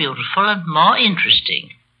more beautiful and more interesting.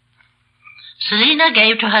 Selina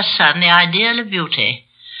gave to her son the ideal of beauty,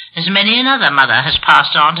 as many another mother has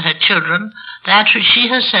passed on to her children that which she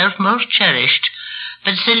herself most cherished.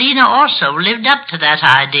 But Selina also lived up to that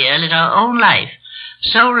ideal in her own life,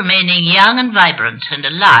 so remaining young and vibrant and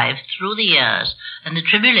alive through the years and the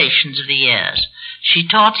tribulations of the years. She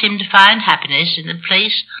taught him to find happiness in the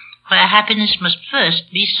place where happiness must first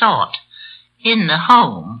be sought, in the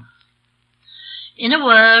home. In a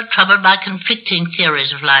world troubled by conflicting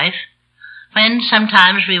theories of life, when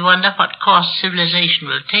sometimes we wonder what course civilization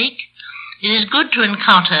will take, it is good to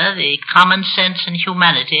encounter the common sense and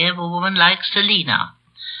humanity of a woman like Selina.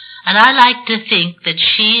 And I like to think that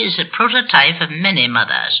she is a prototype of many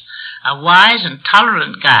mothers, a wise and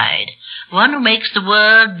tolerant guide, one who makes the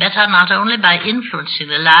world better not only by influencing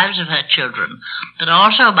the lives of her children, but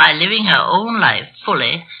also by living her own life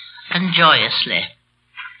fully and joyously.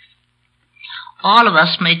 All of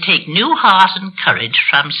us may take new heart and courage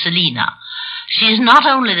from Selina. She is not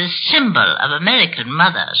only the symbol of American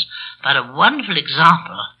mothers, but a wonderful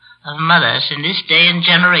example of mothers in this day and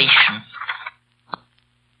generation.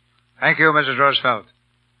 Thank you, Mrs. Roosevelt.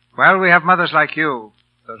 Well, we have mothers like you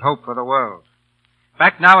that hope for the world.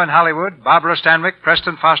 Back now in Hollywood, Barbara Stanwyck,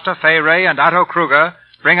 Preston Foster, Fay Ray, and Otto Kruger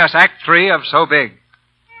bring us Act 3 of So Big.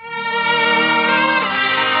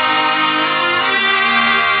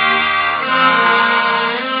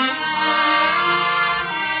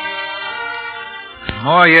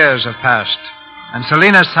 more years have passed, and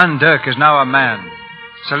Selina's son Dirk is now a man.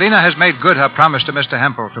 Selina has made good her promise to Mr.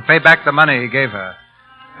 Hempel to pay back the money he gave her,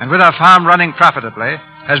 and with her farm running profitably,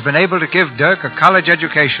 has been able to give Dirk a college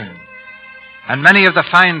education, and many of the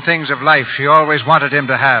fine things of life she always wanted him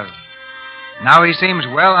to have. Now he seems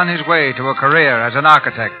well on his way to a career as an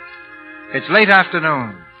architect. It's late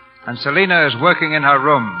afternoon, and Selina is working in her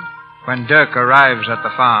room when Dirk arrives at the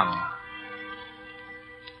farm.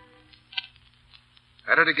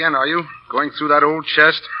 At it again, are you? Going through that old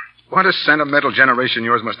chest? What a sentimental generation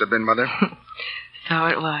yours must have been, Mother. So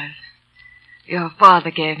it was. Your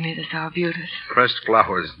father gave me this arbutus. Pressed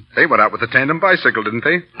flowers. They went out with the tandem bicycle, didn't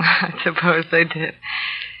they? I suppose they did.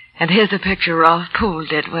 And here's a picture Rolf Poole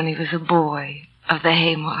did when he was a boy of the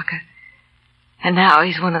Haymarket. And now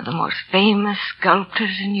he's one of the most famous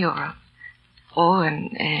sculptors in Europe. Oh,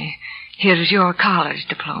 and here's your college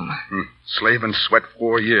diploma. Slave and sweat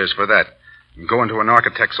 4 years for that. And go into an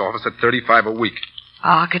architect's office at $35 a week.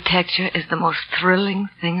 Architecture is the most thrilling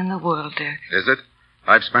thing in the world, Dirk. Is it?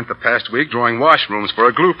 I've spent the past week drawing washrooms for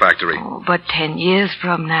a glue factory. Oh, but 10 years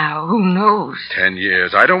from now, who knows? 10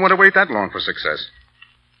 years. I don't want to wait that long for success.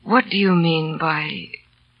 What do you mean by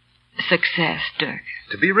success, Dirk?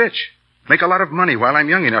 To be rich. Make a lot of money while I'm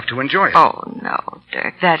young enough to enjoy it. Oh, no,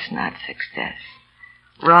 Dirk, that's not success.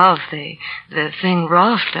 Rolf, the thing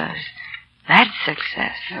Rolf does, that's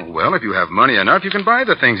success. Well, if you have money enough, you can buy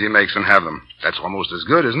the things he makes and have them. That's almost as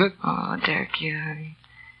good, isn't it? Oh, Dirk,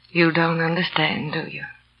 you don't understand, do you?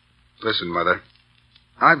 Listen, Mother,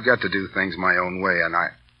 I've got to do things my own way, and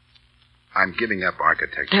I'm giving up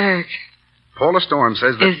architecture. Dirk. Paula Storm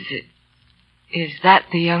says that... Is that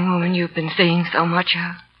the young woman you've been seeing so much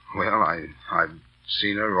of? Well, I've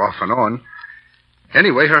seen her off and on.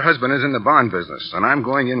 Anyway, her husband is in the bond business, and I'm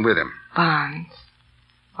going in with him. Bonds?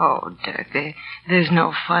 Oh, Dirk, there's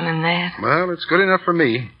no fun in that. Well, it's good enough for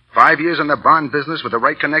me. 5 years in the bond business with the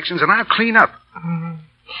right connections, and I'll clean up.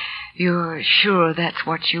 You're sure that's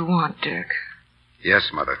what you want, Dirk? Yes,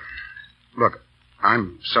 Mother. Look,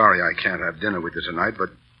 I'm sorry I can't have dinner with you tonight, but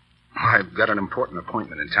I've got an important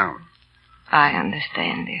appointment in town. I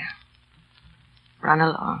understand, dear. Run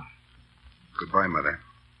along. Goodbye, Mother.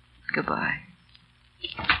 Goodbye.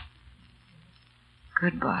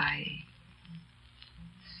 Goodbye.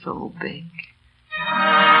 So big.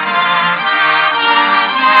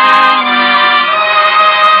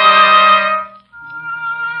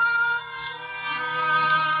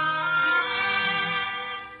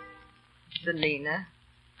 Selina,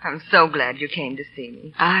 I'm so glad you came to see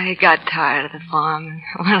me. I got tired of the farm, and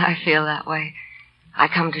when I feel that way, I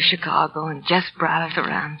come to Chicago and just browse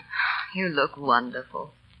around. You look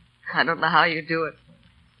wonderful. I don't know how you do it.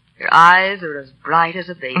 Your eyes are as bright as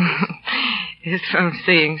a baby's. It's from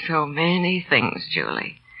seeing so many things,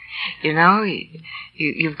 Julie. You know,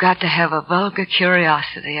 you've got to have a vulgar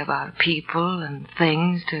curiosity about people and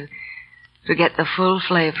things to get the full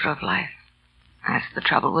flavor of life. That's the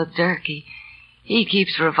trouble with Dirk. He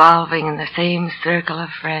keeps revolving in the same circle of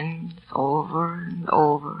friends over and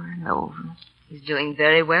over and over. He's doing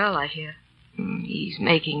very well, I hear. He's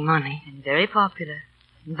making money. And very popular.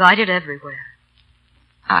 Invited everywhere.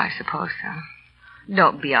 I suppose so.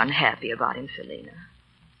 Don't be unhappy about him, Selina.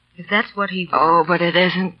 If that's what he wants... Oh, but it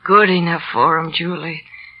isn't good enough for him, Julie.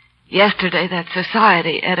 Yesterday, that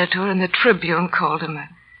society editor in the Tribune called him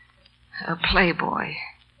a playboy.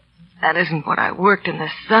 That isn't what I worked in the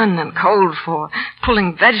sun and cold for,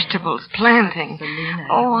 pulling vegetables, planting. Selina.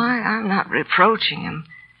 Oh, I'm not reproaching him.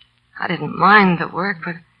 I didn't mind the work,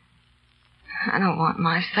 but I don't want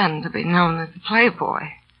my son to be known as a playboy.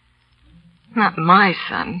 Not my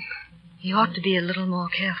son. He ought to be a little more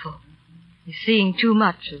careful. He's seeing too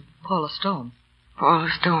much of Paula Storm. Paula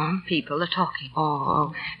Storm? People are talking.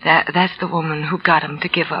 Oh, that's the woman who got him to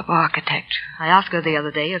give up architecture. I asked her the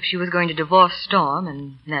other day if she was going to divorce Storm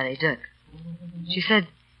and marry Dirk. She said,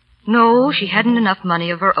 no, she hadn't enough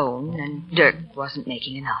money of her own, and Dirk wasn't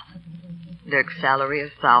making enough. Dirk's salary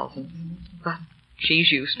is thousands, but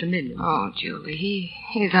she's used to millions. Oh, Julie,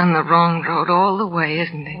 he's on the wrong road all the way,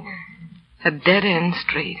 isn't he? A dead-end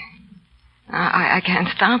street. I can't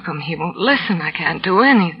stop him. He won't listen. I can't do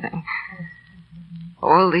anything.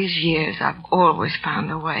 All these years, I've always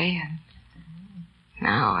found a way, and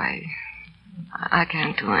now I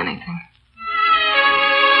can't do anything.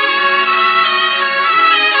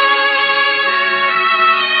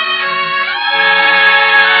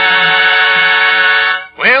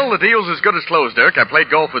 Well, the deal's as good as closed, Dirk. I played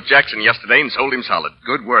golf with Jackson yesterday and sold him solid.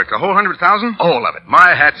 Good work. The whole 100,000? All of it.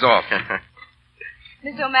 My hat's off.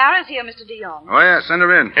 Miss O'Mara's here, Mr. DeYoung. Oh, yeah, send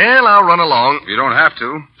her in. Well, I'll run along. You don't have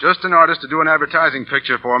to. Just an artist to do an advertising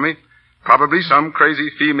picture for me. Probably some crazy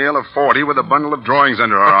female of 40 with a bundle of drawings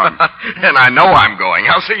under her arm. And I know I'm going.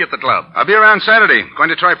 I'll see you at the club. I'll be around Saturday. Going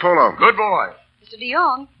to try polo. Good boy. Mr.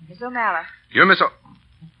 DeYoung, Miss O'Mara. You're Miss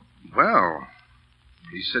Well,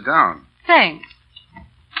 please sit down. Thanks.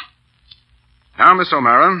 Now, Miss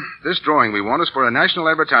O'Mara, this drawing we want is for a national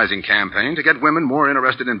advertising campaign to get women more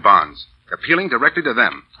interested in bonds, appealing directly to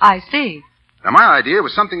them. I see. Now, my idea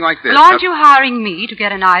was something like this. Well, aren't you hiring me to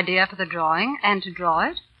get an idea for the drawing and to draw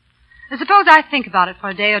it? Suppose I think about it for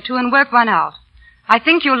a day or two and work one out. I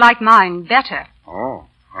think you'll like mine better. Oh,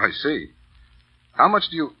 I see. How much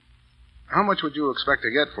would you expect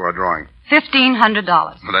to get for a drawing? $1,500.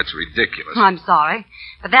 Well, that's ridiculous. I'm sorry,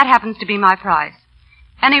 but that happens to be my price.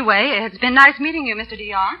 Anyway, it's been nice meeting you, Mr.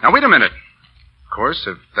 DeYoung. Now, wait a minute. Of course,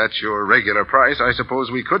 if that's your regular price, I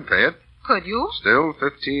suppose we could pay it. Could you? Still,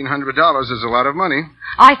 $1,500 is a lot of money.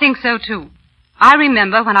 I think so, too. I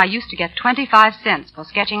remember when I used to get 25 cents for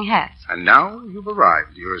sketching hats. And now you've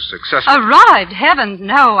arrived. You're successful. Arrived? Heavens,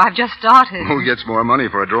 no. I've just started. Who gets more money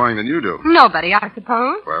for a drawing than you do? Nobody, I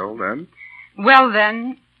suppose. Well,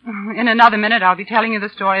 then, in another minute, I'll be telling you the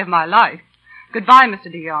story of my life. Goodbye, Mr.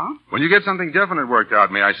 DeYoung. When you get something definite worked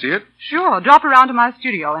out, may I see it? Sure. Drop around to my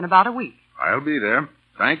studio in about a week. I'll be there.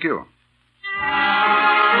 Thank you.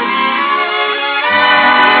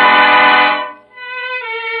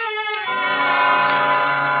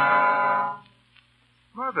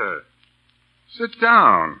 Mother, sit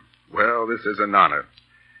down. Well, this is an honor.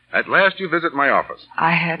 At last you visit my office.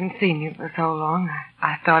 I hadn't seen you for so long.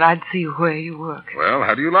 I thought I'd see where you work. Well,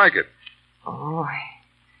 how do you like it? Oh,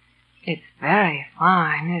 it's very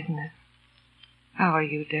fine, isn't it? How are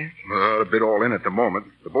you, Dirk? Well, a bit all in at the moment.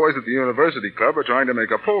 The boys at the university club are trying to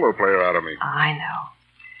make a polo player out of me. I know.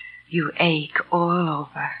 You ache all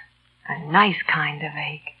over. A nice kind of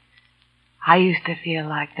ache. I used to feel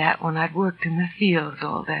like that when I'd worked in the fields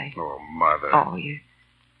all day. Oh, Mother. Oh, you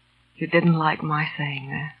didn't like my saying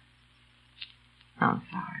that. I'm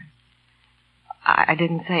sorry. I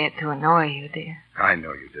didn't say it to annoy you, dear. I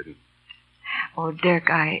know you didn't. Oh, Dirk,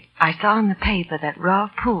 I saw in the paper that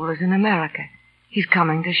Ralph Poole is in America. He's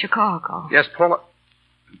coming to Chicago. Yes, Paula.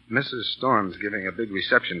 Mrs. Storm's giving a big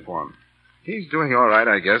reception for him. He's doing all right,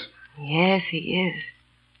 I guess. Yes, he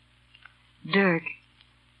is. Dirk,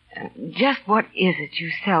 just what is it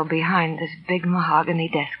you sell behind this big mahogany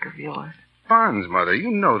desk of yours? Bonds, Mother.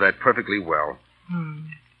 You know that perfectly well.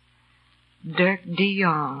 Dirk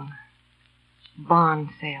DeYoung, bond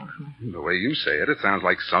salesman. The way you say it, it sounds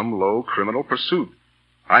like some low criminal pursuit.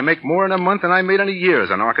 I make more in a month than I made in a year as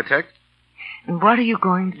an architect. And what are you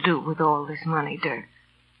going to do with all this money, Dirk?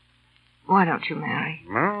 Why don't you marry?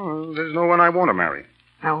 Well, there's no one I want to marry.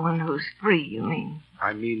 No one who's free, you mean?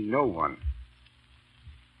 I mean no one.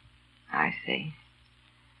 I see.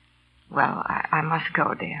 Well, I must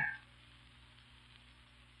go, dear.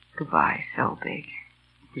 Goodbye, so big.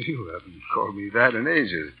 You haven't called me that in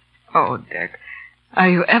ages. Oh, Dick. Are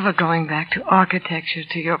you ever going back to architecture,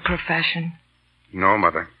 to your profession? No,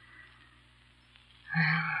 Mother.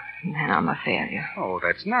 Then I'm a failure. Oh,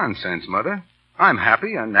 that's nonsense, Mother. I'm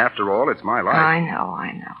happy, and after all, it's my life. I know.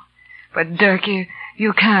 But, Dirk,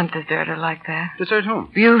 you can't desert her like that. Desert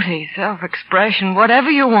whom? Beauty, self-expression, whatever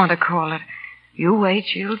you want to call it. You wait,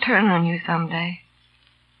 she'll turn on you someday.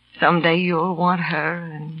 Someday you'll want her,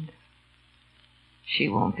 and she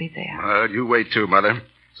won't be there. Well, you wait too, Mother.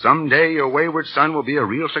 Someday your wayward son will be a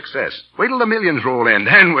real success. Wait till the millions roll in,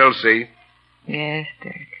 then we'll see. Yes,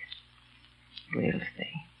 Dirk. We'll see.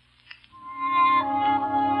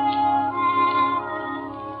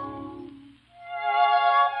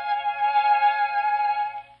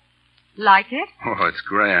 Like it? Oh, it's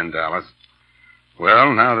grand, Alice.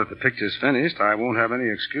 Well, now that the picture's finished, I won't have any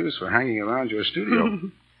excuse for hanging around your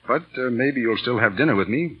studio. But maybe you'll still have dinner with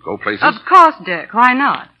me, go places. Of course, Dirk. Why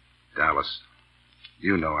not? Dallas,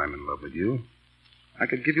 you know I'm in love with you. I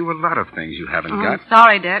could give you a lot of things you haven't got.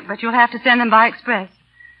 Sorry, Dirk, but you'll have to send them by express.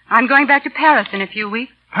 I'm going back to Paris in a few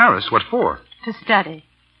weeks. Paris? What for? To study.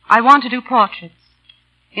 I want to do portraits.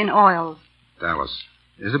 In oils. Dallas,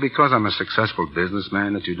 is it because I'm a successful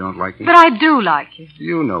businessman that you don't like me? But I do like you.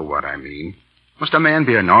 You know what I mean. Must a man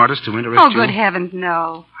be an artist to interest you? Oh, good heavens,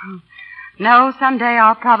 no. No, someday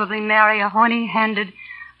I'll probably marry a horny-handed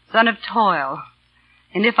son of toil.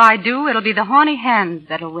 And if I do, it'll be the horny hands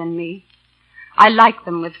that'll win me. I like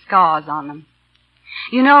them with scars on them.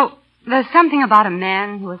 You know, there's something about a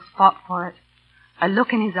man who has fought for it. A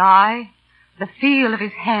look in his eye, the feel of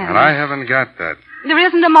his hand. And I haven't got that. There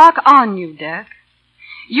isn't a mark on you, Dirk.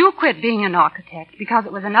 You quit being an architect because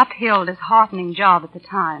it was an uphill, disheartening job at the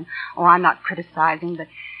time. Oh, I'm not criticizing,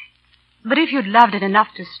 but if you'd loved it enough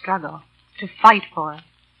to struggle, to fight for it,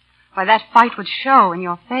 Why, that fight would show in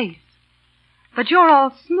your face. But you're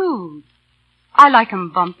all smooth. I like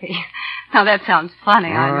 'em bumpy. Now, that sounds funny,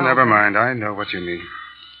 I know. Oh, never mind. I know what you mean.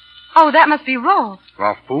 Oh, that must be Rolf.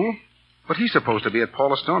 Rolf Poole? But he's supposed to be at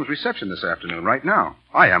Paula Stone's reception this afternoon, right now.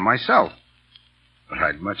 I am myself. But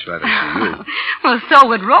I'd much rather see you. Well, so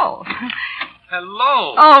would Rolf.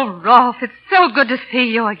 Hello. Oh, Rolf, it's so good to see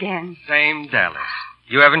you again. Same Dallas.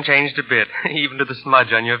 You haven't changed a bit, even to the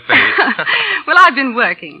smudge on your face. Well, I've been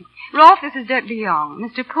working. Rolf, this is Dirk de Jong.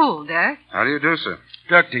 Mr. Poole, Dirk. How do you do, sir?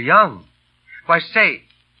 Dirk de Jong. Why, say,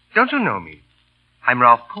 don't you know me? I'm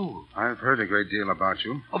Ralph Poole. I've heard a great deal about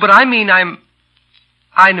you. Oh, but I mean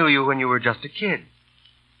I knew you when you were just a kid.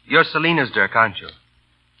 You're Selina's Dirk, aren't you?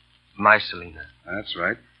 My Selina. That's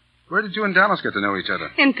right. Where did you and Dallas get to know each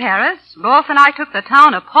other? In Paris. Rolf and I took the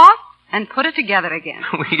town apart and put it together again.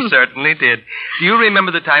 We certainly did. Do you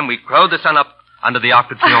remember the time we crowed the sun up under the Arc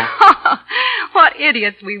de Triomphe? What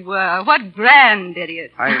idiots we were. What grand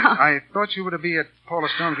idiots. I thought you were to be at Paula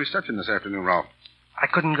Stone's reception this afternoon, Ralph. I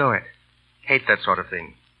couldn't go it. Hate that sort of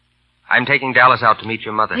thing. I'm taking Dallas out to meet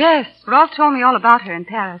your mother. Yes, Rolf told me all about her in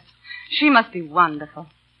Paris. She must be wonderful.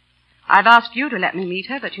 I've asked you to let me meet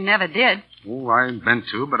her, but you never did. Oh, I meant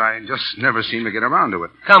to, but I just never seem to get around to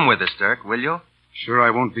it. Come with us, Dirk, will you? Sure I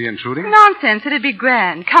won't be intruding? Nonsense. It'd be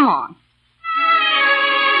grand. Come on.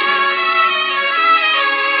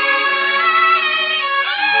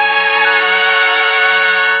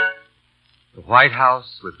 The White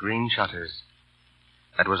House with green shutters.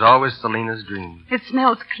 That was always Selina's dream. It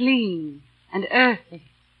smells clean and earthy.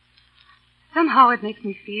 Somehow it makes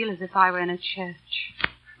me feel as if I were in a church.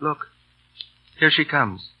 Look, here she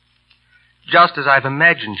comes. Just as I've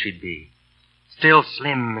imagined she'd be. Still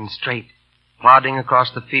slim and straight, plodding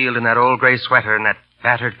across the field in that old gray sweater and that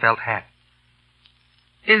battered felt hat.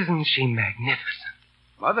 Isn't she magnificent?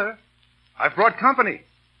 Mother, I've brought company.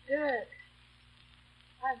 Dirk,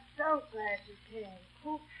 I'm so glad you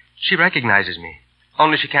came. She recognizes me,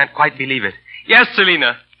 only she can't quite believe it. Yes,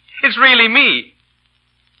 Selina, it's really me.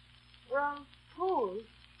 Ralph Poole.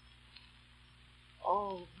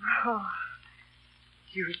 Oh, Ralph,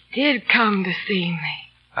 you did come to see me.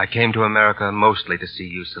 I came to America mostly to see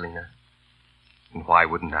you, Selina. And why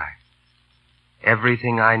wouldn't I?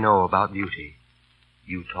 Everything I know about beauty,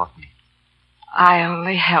 you taught me. I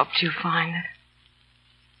only helped you find it.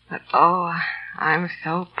 But, oh, I'm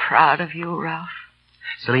so proud of you, Ralph.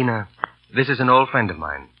 Selina, this is an old friend of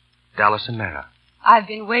mine, Dallas O'Mara. I've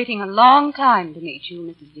been waiting a long time to meet you,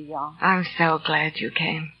 Mrs. de Jong. I'm so glad you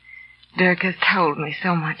came. Dirk has told me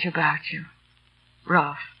so much about you.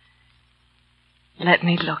 Rolf, let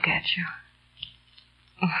me look at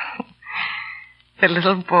you. The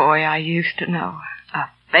little boy I used to know, a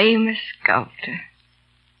famous sculptor.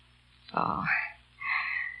 Oh,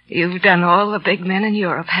 you've done all the big men in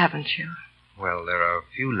Europe, haven't you? Well, there are a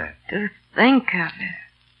few left. To think of it.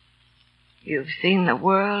 You've seen the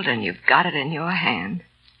world and you've got it in your hand.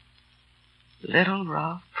 Little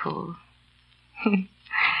Rolf Poole.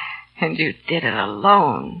 And you did it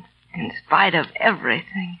alone, in spite of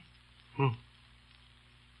everything.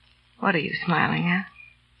 What are you smiling at?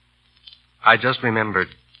 I just remembered.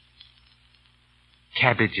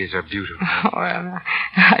 Cabbages are beautiful. Well,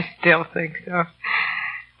 I still think so.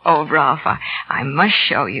 Oh, Ralph, I must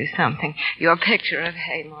show you something. Your picture of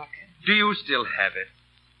Haymarket. Do you still have it?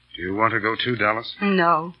 Do you want to go too, Dallas?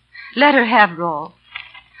 No. Let her have Rolf.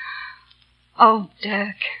 Oh,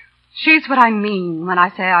 Dirk. She's what I mean when I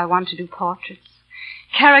say I want to do portraits.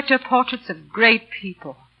 Character portraits of great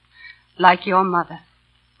people. Like your mother.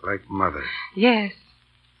 Like Mother? Yes.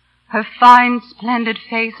 Her fine, splendid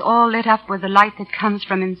face all lit up with the light that comes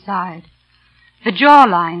from inside. The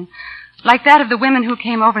jawline, like that of the women who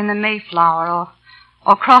came over in the Mayflower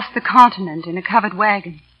or crossed the continent in a covered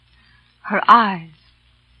wagon. Her eyes.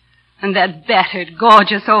 And that battered,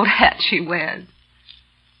 gorgeous old hat she wears.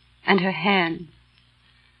 And her hands.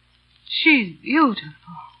 She's beautiful.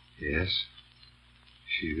 Yes.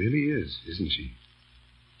 She really is, isn't she?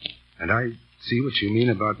 And I see what you mean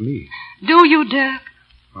about me. Do you, Dirk?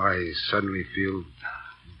 I suddenly feel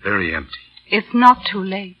very empty. It's not too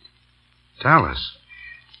late. Dallas.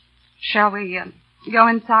 Shall we go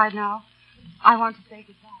inside now? I want to say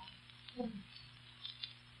goodbye.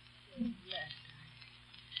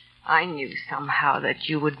 I knew somehow that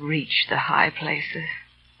you would reach the high places.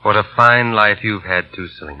 What a fine life you've had, too,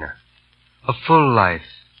 Selina. A full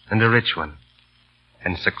life, and a rich one.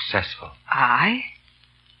 And successful. I?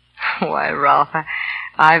 Why, Ralph,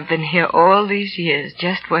 I've been here all these years,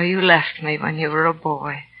 just where you left me when you were a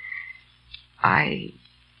boy. I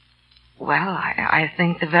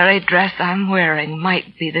think the very dress I'm wearing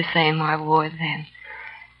might be the same I wore then.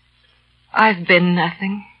 I've been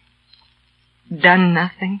nothing, done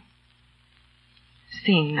nothing,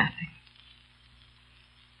 seen nothing.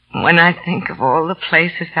 When I think of all the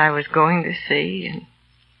places I was going to see and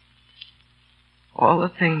all the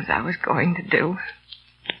things I was going to do.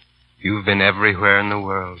 You've been everywhere in the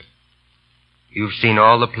world. You've seen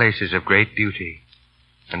all the places of great beauty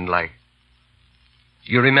and light.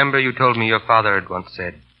 You remember you told me your father had once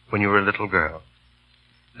said, when you were a little girl,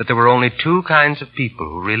 that there were only two kinds of people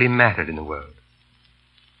who really mattered in the world.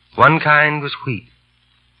 One kind was wheat,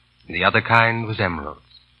 and the other kind was emeralds.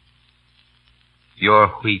 You're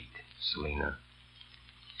wheat, Selena.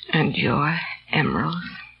 And you're emeralds.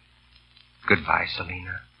 Goodbye,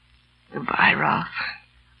 Selena. Goodbye, Ralph.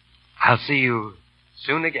 I'll see you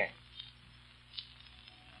soon again.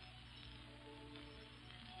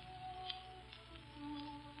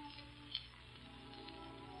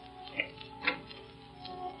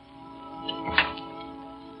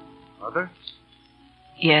 Mother?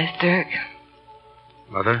 Yes, Dirk?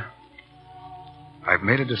 Mother, I've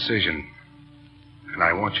made a decision, and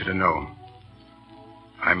I want you to know.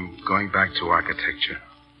 I'm going back to architecture.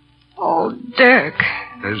 Oh, Dirk.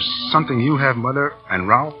 There's something you have, Mother, and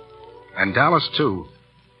Ralph, and Dallas, too.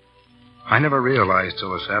 I never realized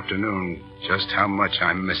till this afternoon just how much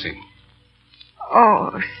I'm missing.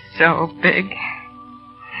 Oh, so big.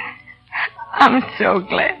 I'm so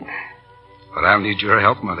glad. But I'll need your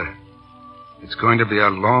help, Mother. It's going to be a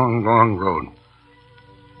long, long road.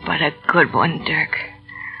 But a good one, Dirk.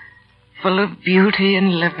 Full of beauty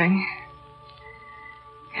and living.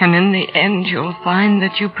 And in the end, you'll find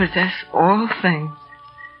that you possess all things.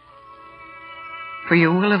 For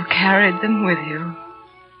you will have carried them with you.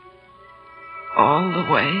 All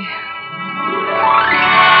the way.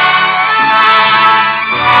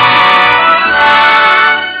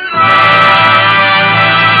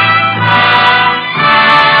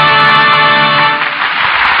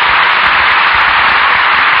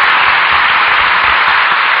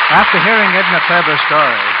 After hearing Edna Faber's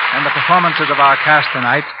story and the performances of our cast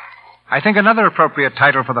tonight, I think another appropriate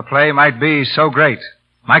title for the play might be So Great.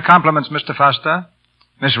 My compliments, Mr. Foster,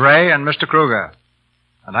 Miss Ray, and Mr. Kruger.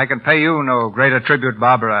 And I can pay you no greater tribute,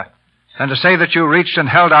 Barbara, than to say that you reached and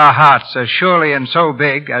held our hearts as surely and so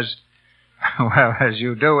big as, well, as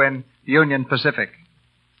you do in Union Pacific.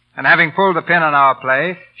 And having pulled the pin on our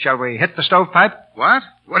play, shall we hit the stovepipe? What?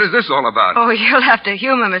 What is this all about? Oh, you'll have to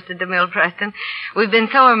humor Mr. DeMille, Preston. We've been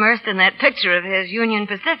so immersed in that picture of his, Union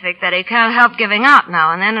Pacific, that he can't help giving out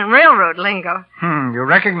now and then in railroad lingo. You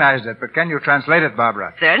recognized it, but can you translate it,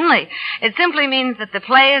 Barbara? Certainly. It simply means that the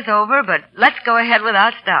play is over, but let's go ahead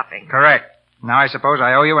without stopping. Correct. Now I suppose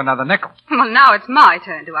I owe you another nickel. Well, now it's my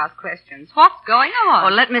turn to ask questions. What's going on?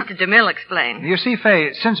 Oh, let Mr. DeMille explain. You see,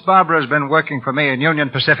 Fay, since Barbara's been working for me in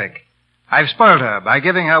Union Pacific, I've spoiled her by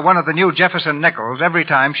giving her one of the new Jefferson nickels every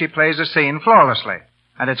time she plays a scene flawlessly.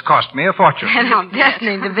 And it's cost me a fortune. And it's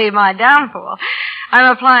destined to be my downfall.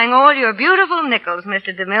 I'm applying all your beautiful nickels,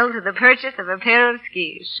 Mr. DeMille, to the purchase of a pair of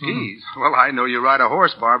skis. Skis? Well, I know you ride a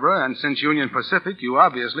horse, Barbara, and since Union Pacific, you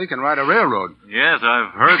obviously can ride a railroad. Yes,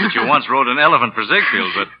 I've heard that you once rode an elephant for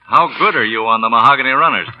Ziegfeld, but how good are you on the mahogany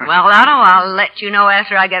runners? Well, Otto, I'll let you know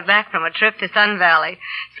after I get back from a trip to Sun Valley.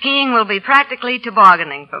 Skiing will be practically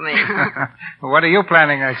tobogganing for me. What are you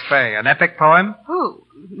planning next, Fay? An epic poem? Who?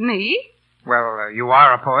 Me? Well, you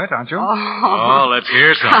are a poet, aren't you? Oh, let's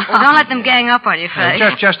hear some. Well, don't let them gang up on you, Fay.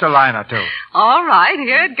 Just a line or two. All right,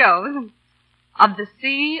 here it goes. Of the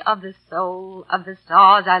sea, of the soul, of the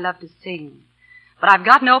stars I love to sing. But I've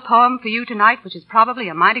got no poem for you tonight, which is probably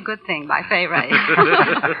a mighty good thing by Fay Ray.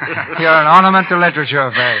 You're an ornament to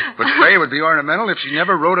literature, Fay. But Fay would be ornamental if she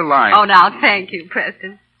never wrote a line. Oh, now, thank you,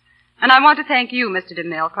 Preston. And I want to thank you, Mr.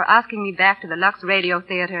 DeMille, for asking me back to the Lux Radio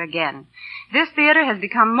Theater again. This theater has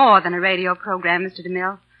become more than a radio program, Mr.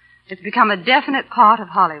 DeMille. It's become a definite part of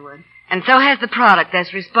Hollywood. And so has the product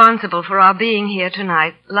that's responsible for our being here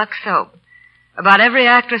tonight, Lux Soap. About every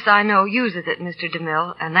actress I know uses it, Mr.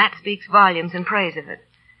 DeMille, and that speaks volumes in praise of it.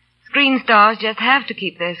 Screen stars just have to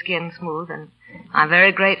keep their skin smooth, and I'm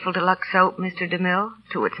very grateful to Lux Soap, Mr. DeMille,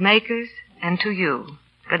 to its makers, and to you.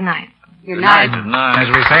 Good night. Good night. Good night. As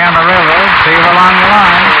we say on the railroad, see you along the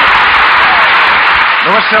line.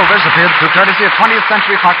 Louis Silvers appeared through courtesy of 20th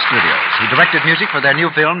Century Fox Studios, who directed music for their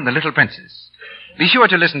new film, The Little Princess. Be sure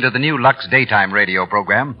to listen to the new Lux daytime radio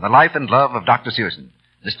program, The Life and Love of Dr. Susan,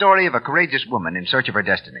 the story of a courageous woman in search of her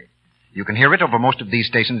destiny. You can hear it over most of these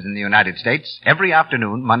stations in the United States every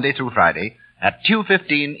afternoon, Monday through Friday, at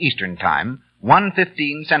 2:15 Eastern Time,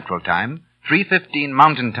 1:15 Central Time, 3:15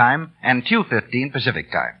 Mountain Time, and 2:15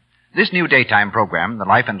 Pacific Time. This new daytime program, The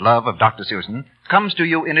Life and Love of Dr. Susan, comes to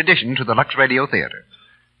you in addition to the Lux Radio Theater.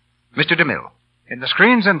 Mr. DeMille. In the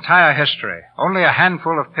screen's entire history, only a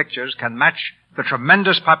handful of pictures can match the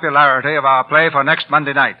tremendous popularity of our play for next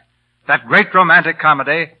Monday night. That great romantic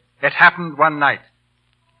comedy, It Happened One Night.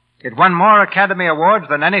 It won more Academy Awards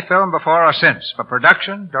than any film before or since for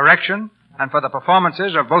production, direction, and for the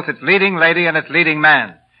performances of both its leading lady and its leading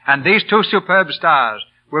man. And these two superb stars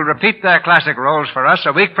will repeat their classic roles for us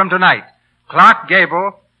a week from tonight. Clark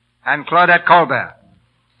Gable and Claudette Colbert.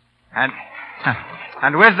 And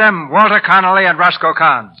with them, Walter Connolly and Roscoe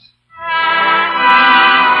Carnes.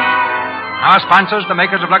 Our sponsors, the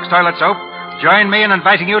makers of Lux Toilet Soap, join me in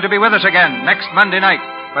inviting you to be with us again next Monday night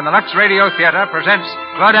when the Lux Radio Theater presents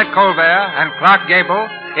Claudette Colbert and Clark Gable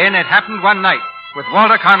in It Happened One Night with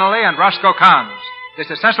Walter Connolly and Roscoe Carnes. This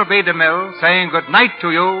is Cecil B. DeMille saying good night to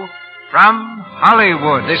you from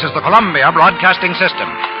Hollywood. This is the Columbia Broadcasting System.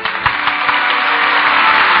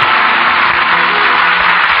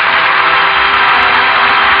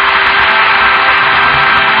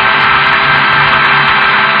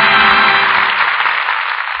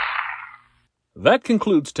 That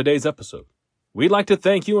concludes today's episode. We'd like to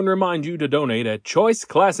thank you and remind you to donate at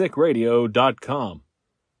choiceclassicradio.com.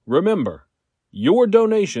 Remember, your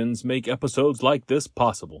donations make episodes like this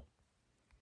possible.